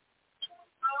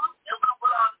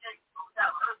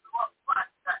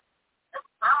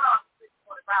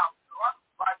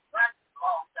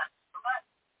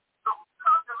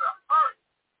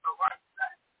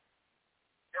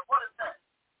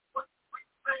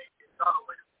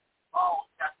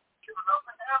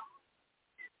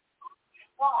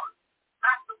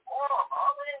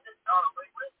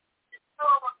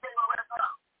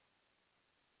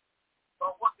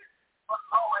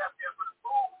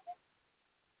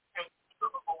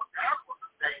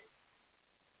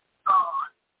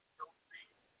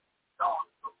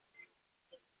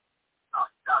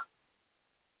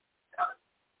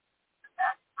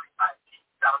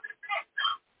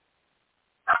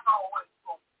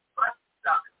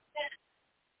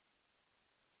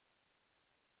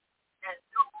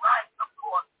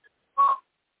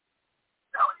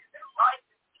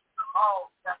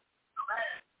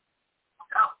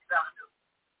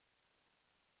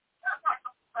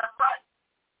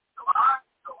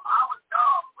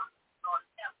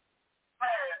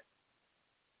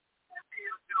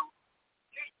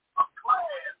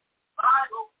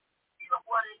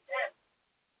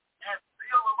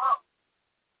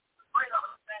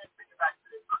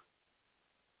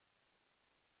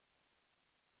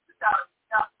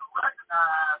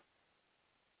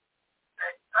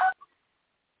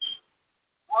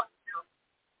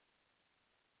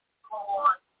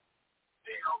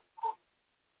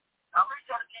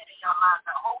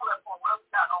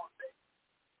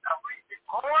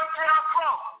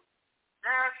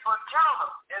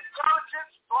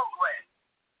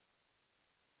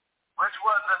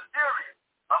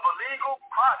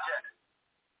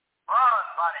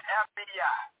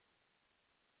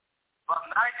 From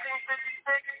 1956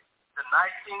 to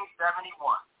 1971.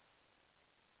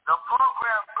 The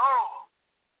program goal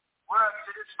was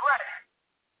to discredit,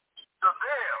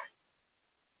 surveil,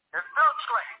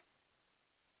 infiltrate,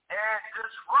 and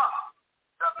disrupt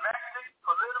domestic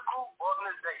political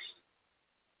organizations.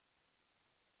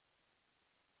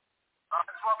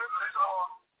 That's what we're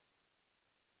on.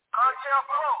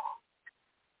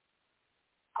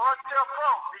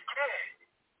 COINTELPRO began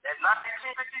in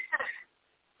 1956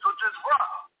 to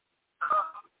disrupt the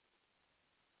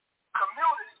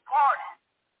Communist Party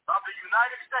of the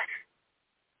United States.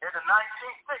 In the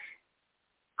 1960s,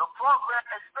 the program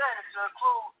expanded to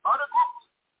include other groups,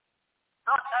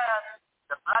 such as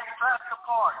the Black Panther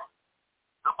Party,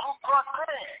 the Ku Klux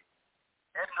Klan,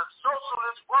 and the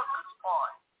Socialist Workers'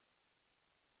 Party.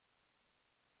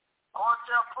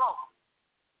 COINTELPRO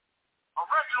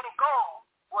original goal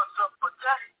was to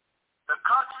protect the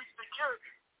country's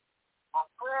security from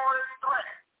foreign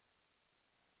threats.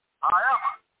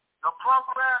 However, the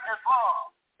program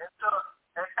evolved into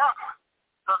an effort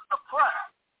to suppress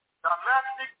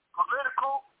domestic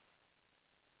political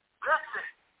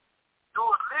dissent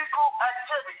through illegal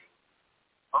activity.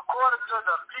 According to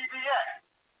the PBS,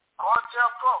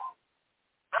 COINTELPRO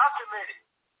documented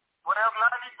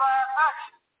 1295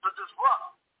 actions to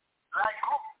disrupt black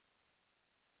groups,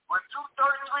 with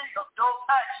 233 of those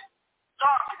actions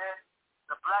targeting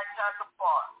the Black Panther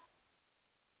Party.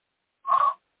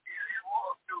 It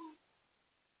was to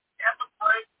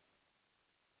infiltrate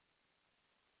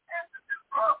and to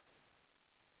disrupt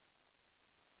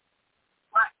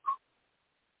black groups.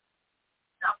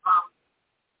 That's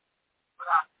what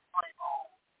I claim on.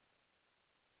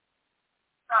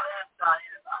 Not anti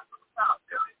about not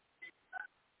really.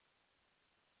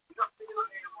 You don't think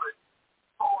it'll need with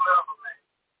whole level, man.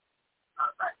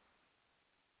 Not like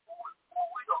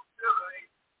we don't feel it,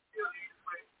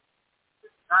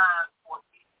 with 914.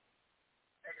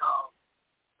 Hey, y'all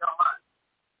mind.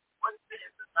 What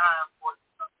is the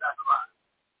 914 of that line?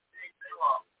 They say,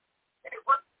 well, hey,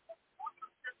 what you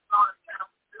sitting on the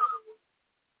campus building with?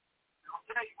 We'll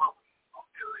tell you what we're going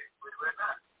to do with right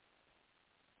now.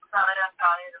 We're not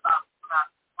anti about what I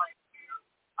explain to you.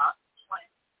 I explain.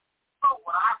 So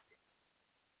what I think,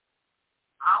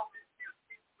 how this is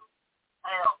people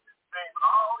have this man with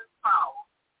all this power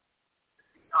to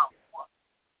become one.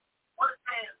 What it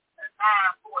says in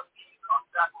 914 of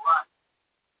Zechariah?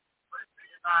 What it says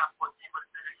in 914, what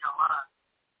it says in your mind?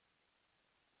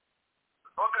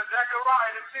 The book of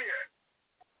Zechariah is here,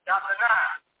 chapter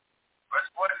 9, verse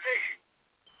 14.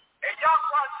 And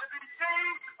Yahweh should be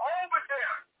seen over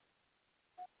there,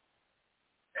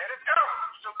 and his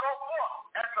arrows shall go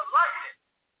forth as the lightning,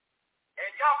 and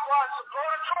Yahweh shall blow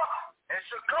the trumpet, and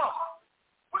shall go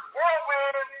with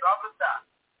whirlwinds of the south.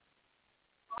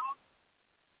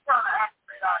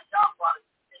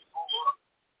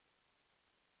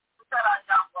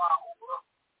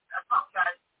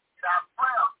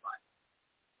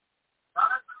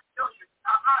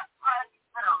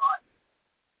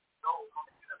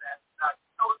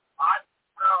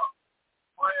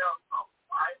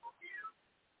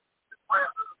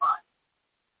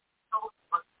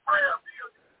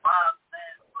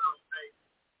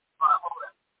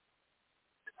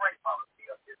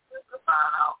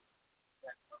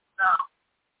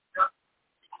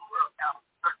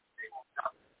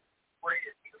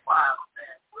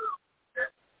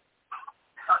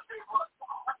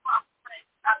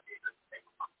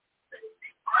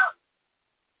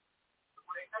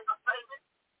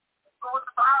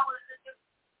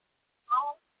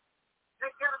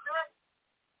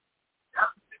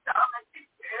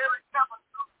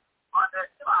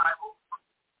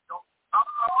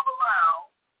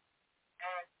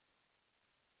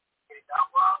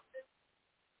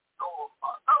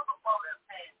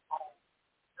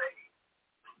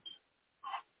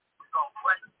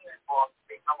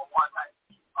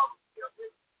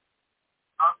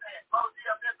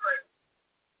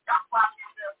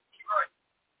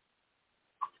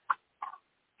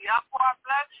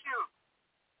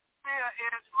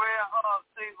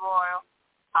 Big Royal.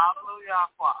 Hallelujah.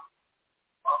 What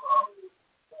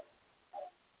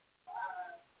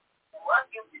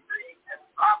can we see and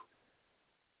stop?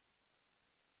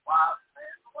 Wow,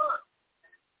 there's the word.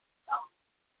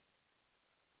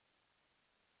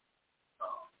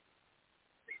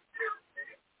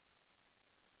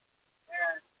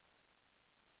 And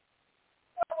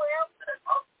somewhere else that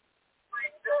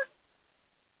bring that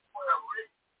where we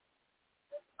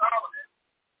Solomon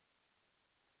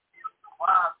is the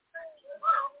wise man as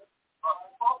well. But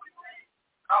before we read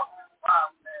Solomon's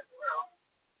wise man as well,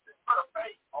 just put a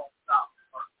face on Solomon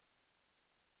first.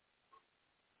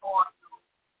 Going to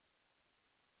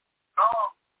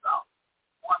Solomon,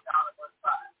 $1.35.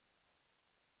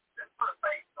 Just put a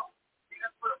face on. You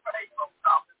just put a face on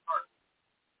Solomon first.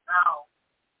 Now,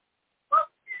 let's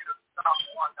get to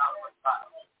Solomon $1.35.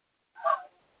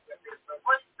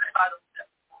 What do you say about it?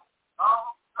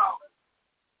 Solomon,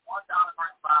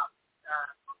 $1.35.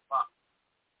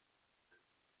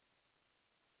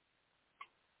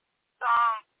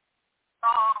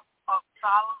 Song of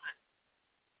Solomon,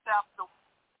 chapter 1,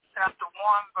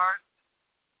 verse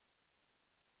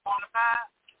 25.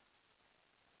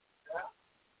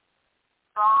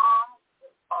 Song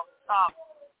of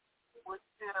Solomon, which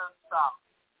is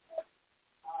Solomon.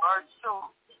 Verse 2.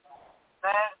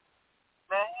 Let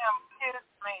him kiss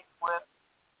me with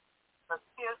the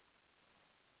kiss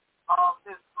of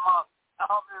his mouth,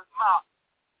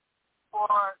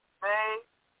 for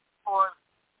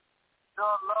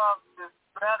your love is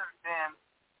better than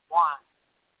wine.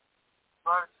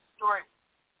 Verse 3.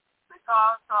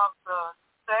 Because of the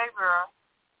savor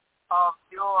of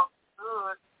your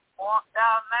good,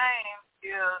 thy name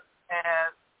is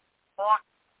as poured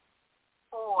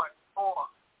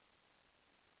forth.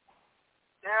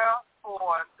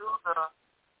 Therefore do the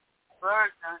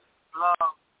virgins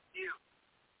love you.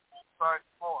 Verse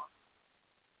 4.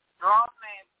 Draw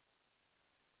me,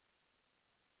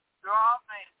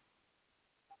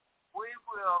 we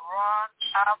will run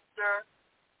after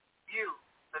you.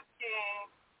 The King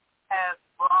has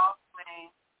brought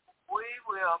me. We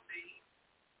will be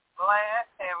glad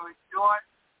and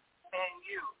rejoice in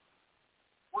you.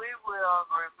 We will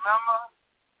remember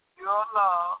your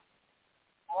love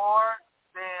more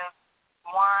than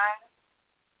wine.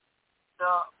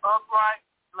 The upright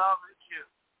love you.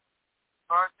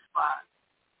 Verse 5.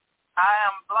 I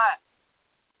am black,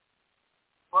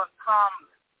 but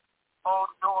comely, O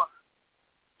daughter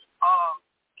of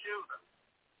Judah,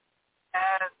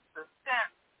 as the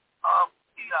tent of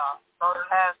Kedar,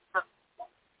 as the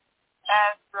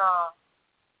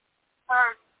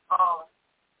church of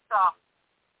Sodom.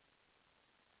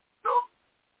 So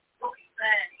he's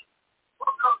saying,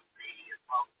 what comes to me is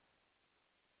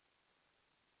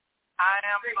I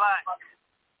am black.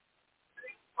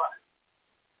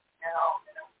 You know,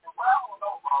 well, I don't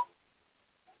know about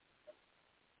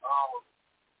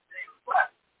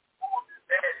black. Who his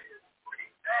daddy is?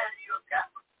 His daddy is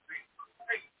Catholic.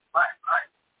 Black, right?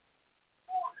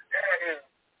 Who his daddy is?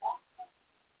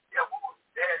 Yeah, who his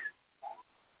daddy is?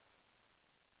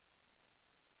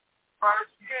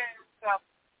 First Kings chapter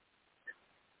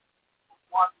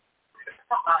 1.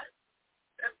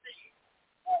 Let's see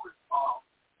who is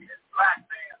his black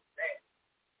man's dad.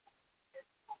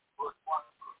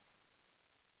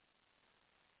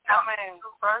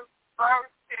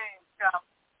 First Kings chapter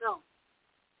 2,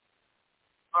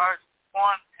 verse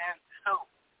 1 and 2. So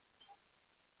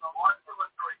 1, 2,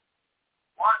 and 3.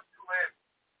 1, 2, and 3.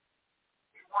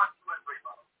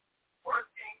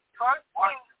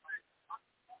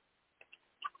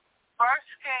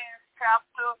 First Kings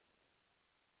chapter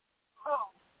 2,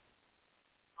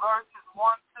 verses 1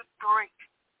 to 3.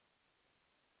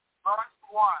 Verse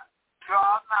 1.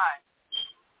 Draw nigh,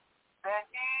 that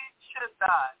he should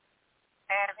die.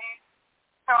 And he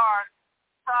charged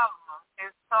Solomon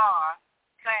his son,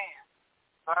 saying,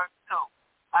 verse 2,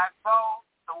 I go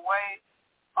the way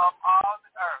of all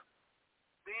the earth.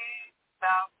 Be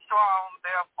thou strong,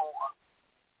 therefore,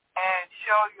 and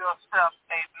show yourself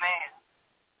a man.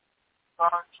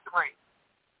 Verse 3,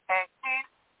 and keep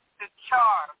the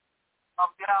charge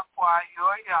of Yahweh,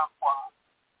 your Yahweh,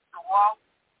 to walk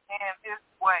in his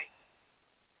way,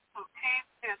 to keep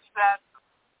his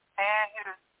statutes and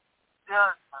his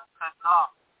judgment, his law,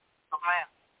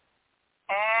 commandments,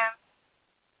 and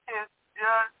his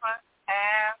judgment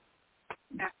and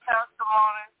his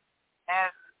testimony, as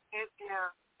it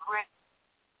is written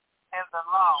in the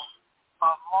law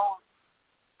of Moses,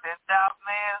 that thou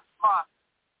mayest prosper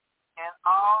in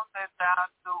all that thou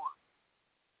doest,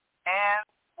 and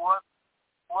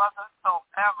whatsoever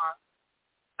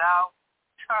thou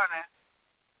turnest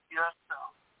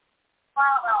yourself.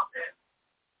 How about this?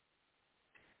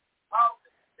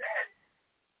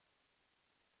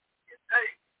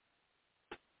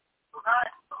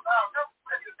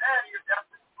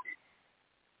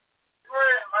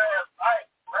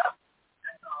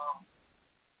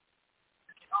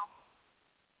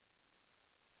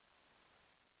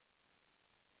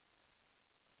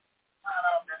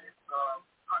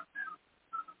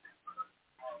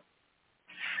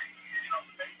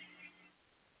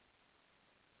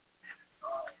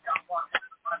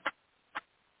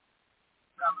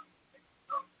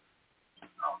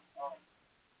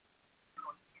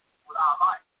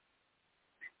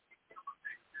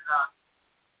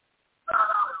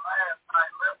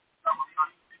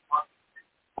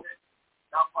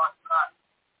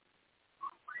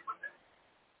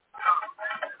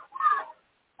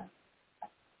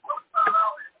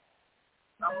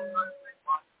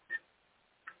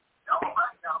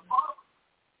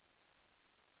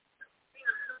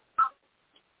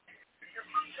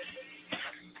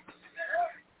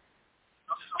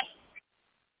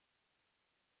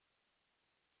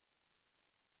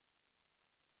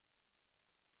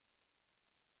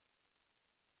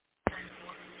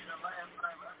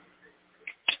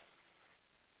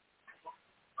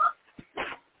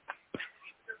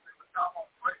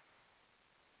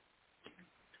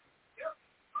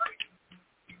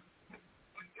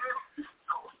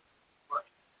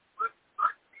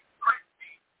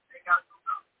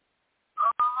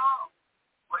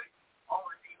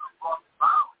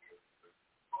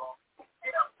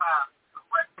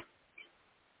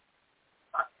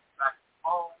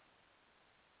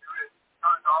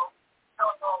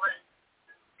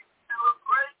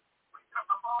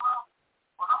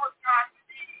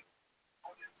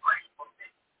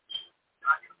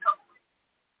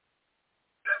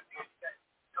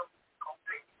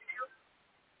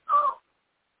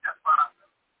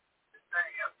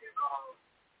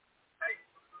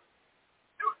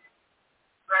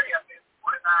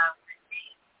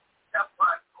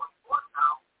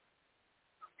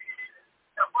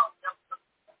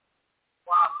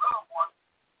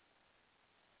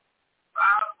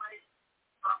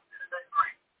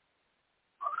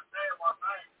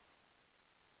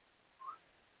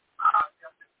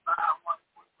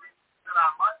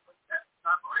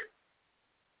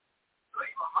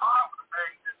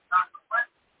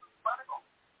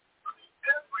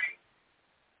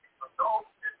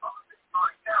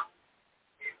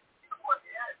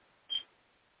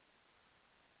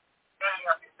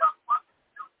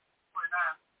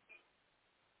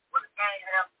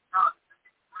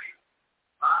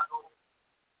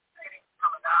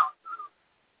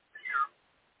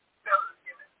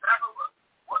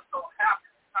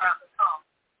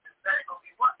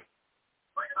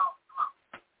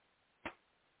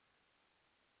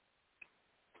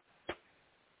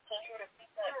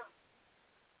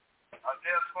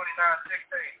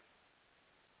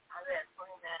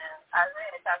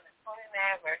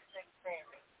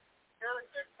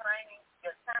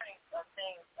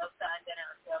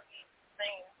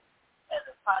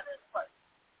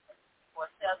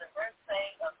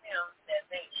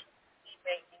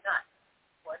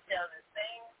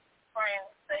 same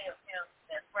friends say of him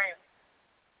that friends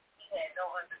he had no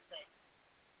understanding.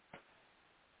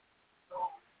 So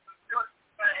just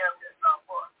say have this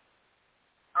number.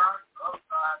 Earth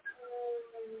upside.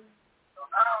 So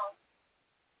now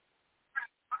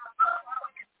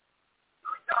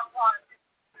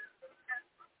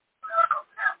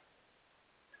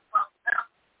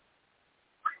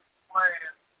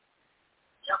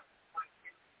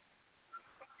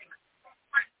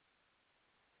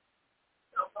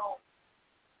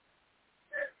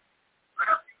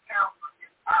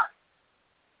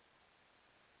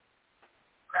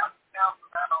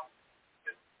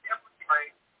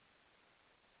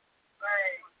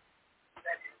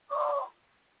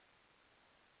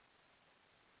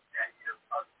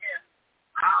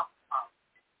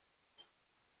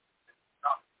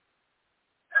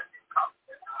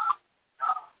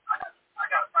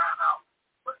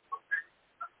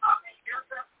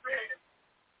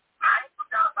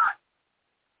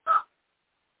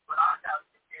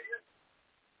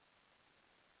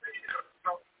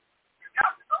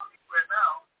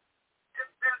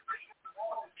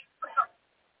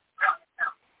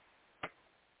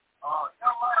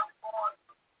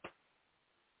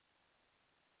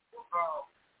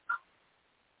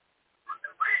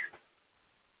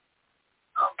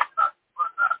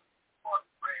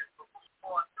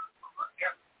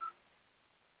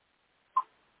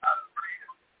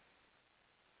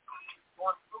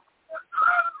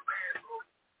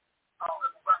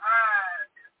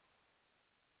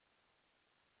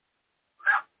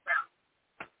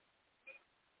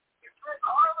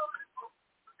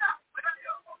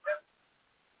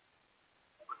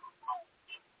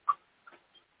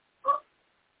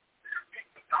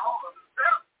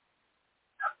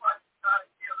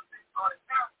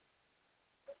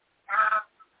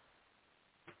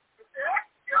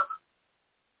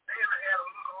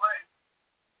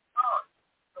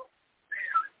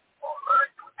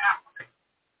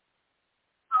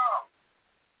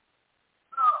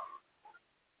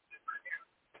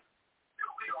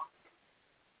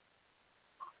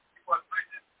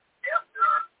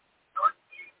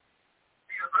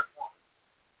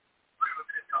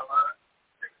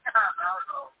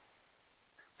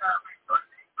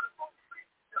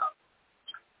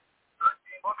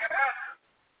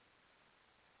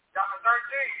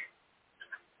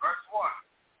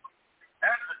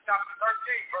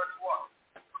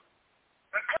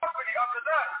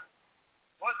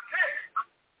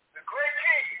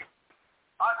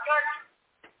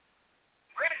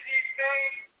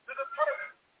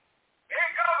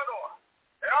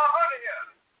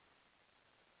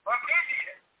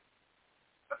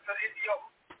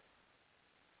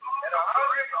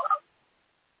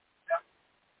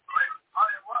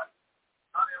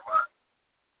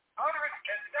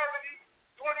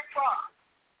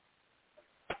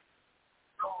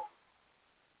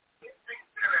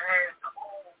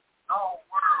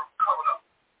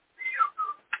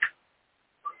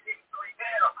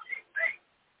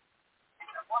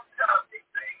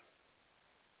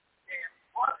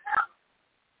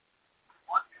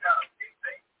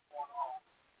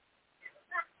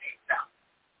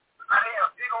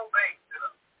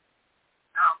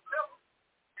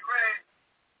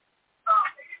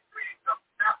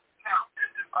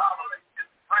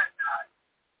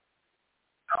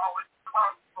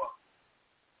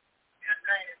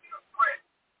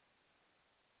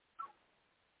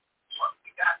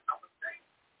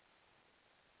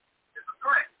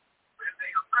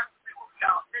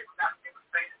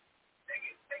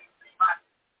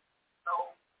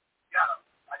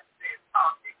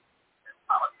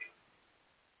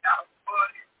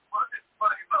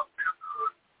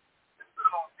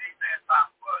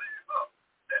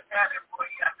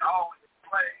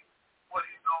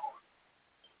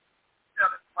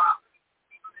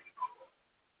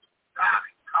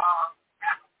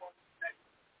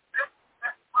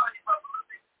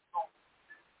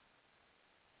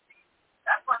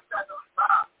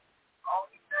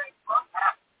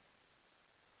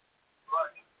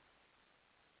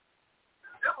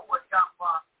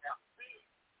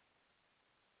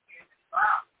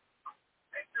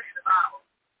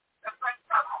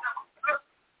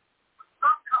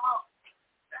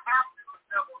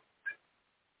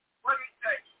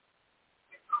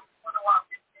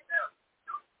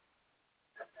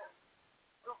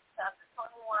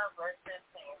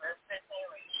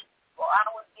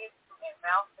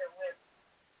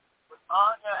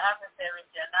all your adversaries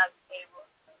shall not be able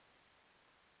to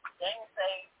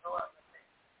gainsay your adversary.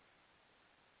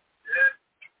 Yes.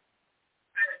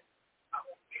 I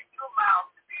will keep your mouth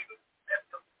to be able to set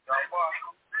the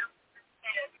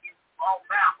all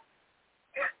down.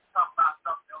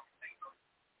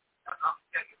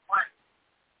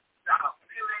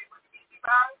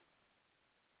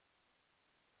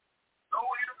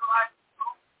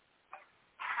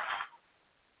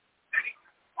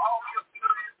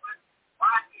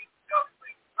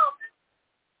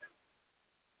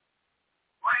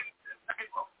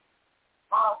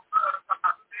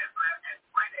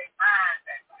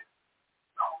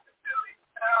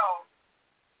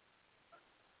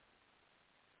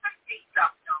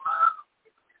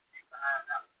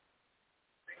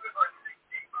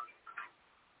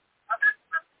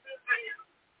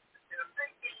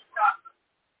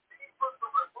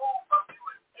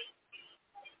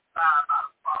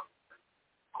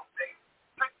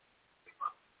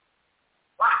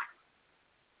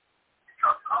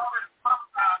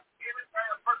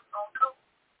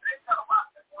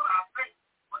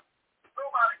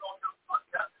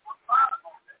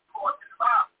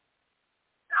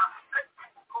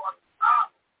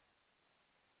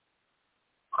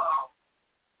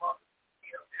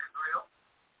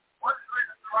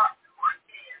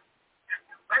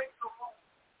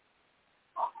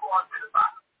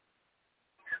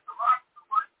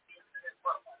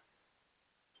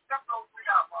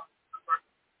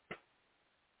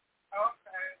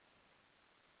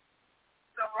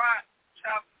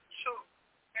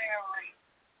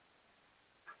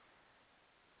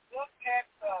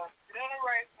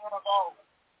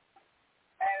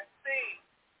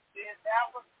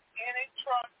 any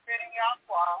truck fitting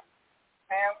Yahweh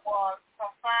and was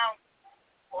confounded.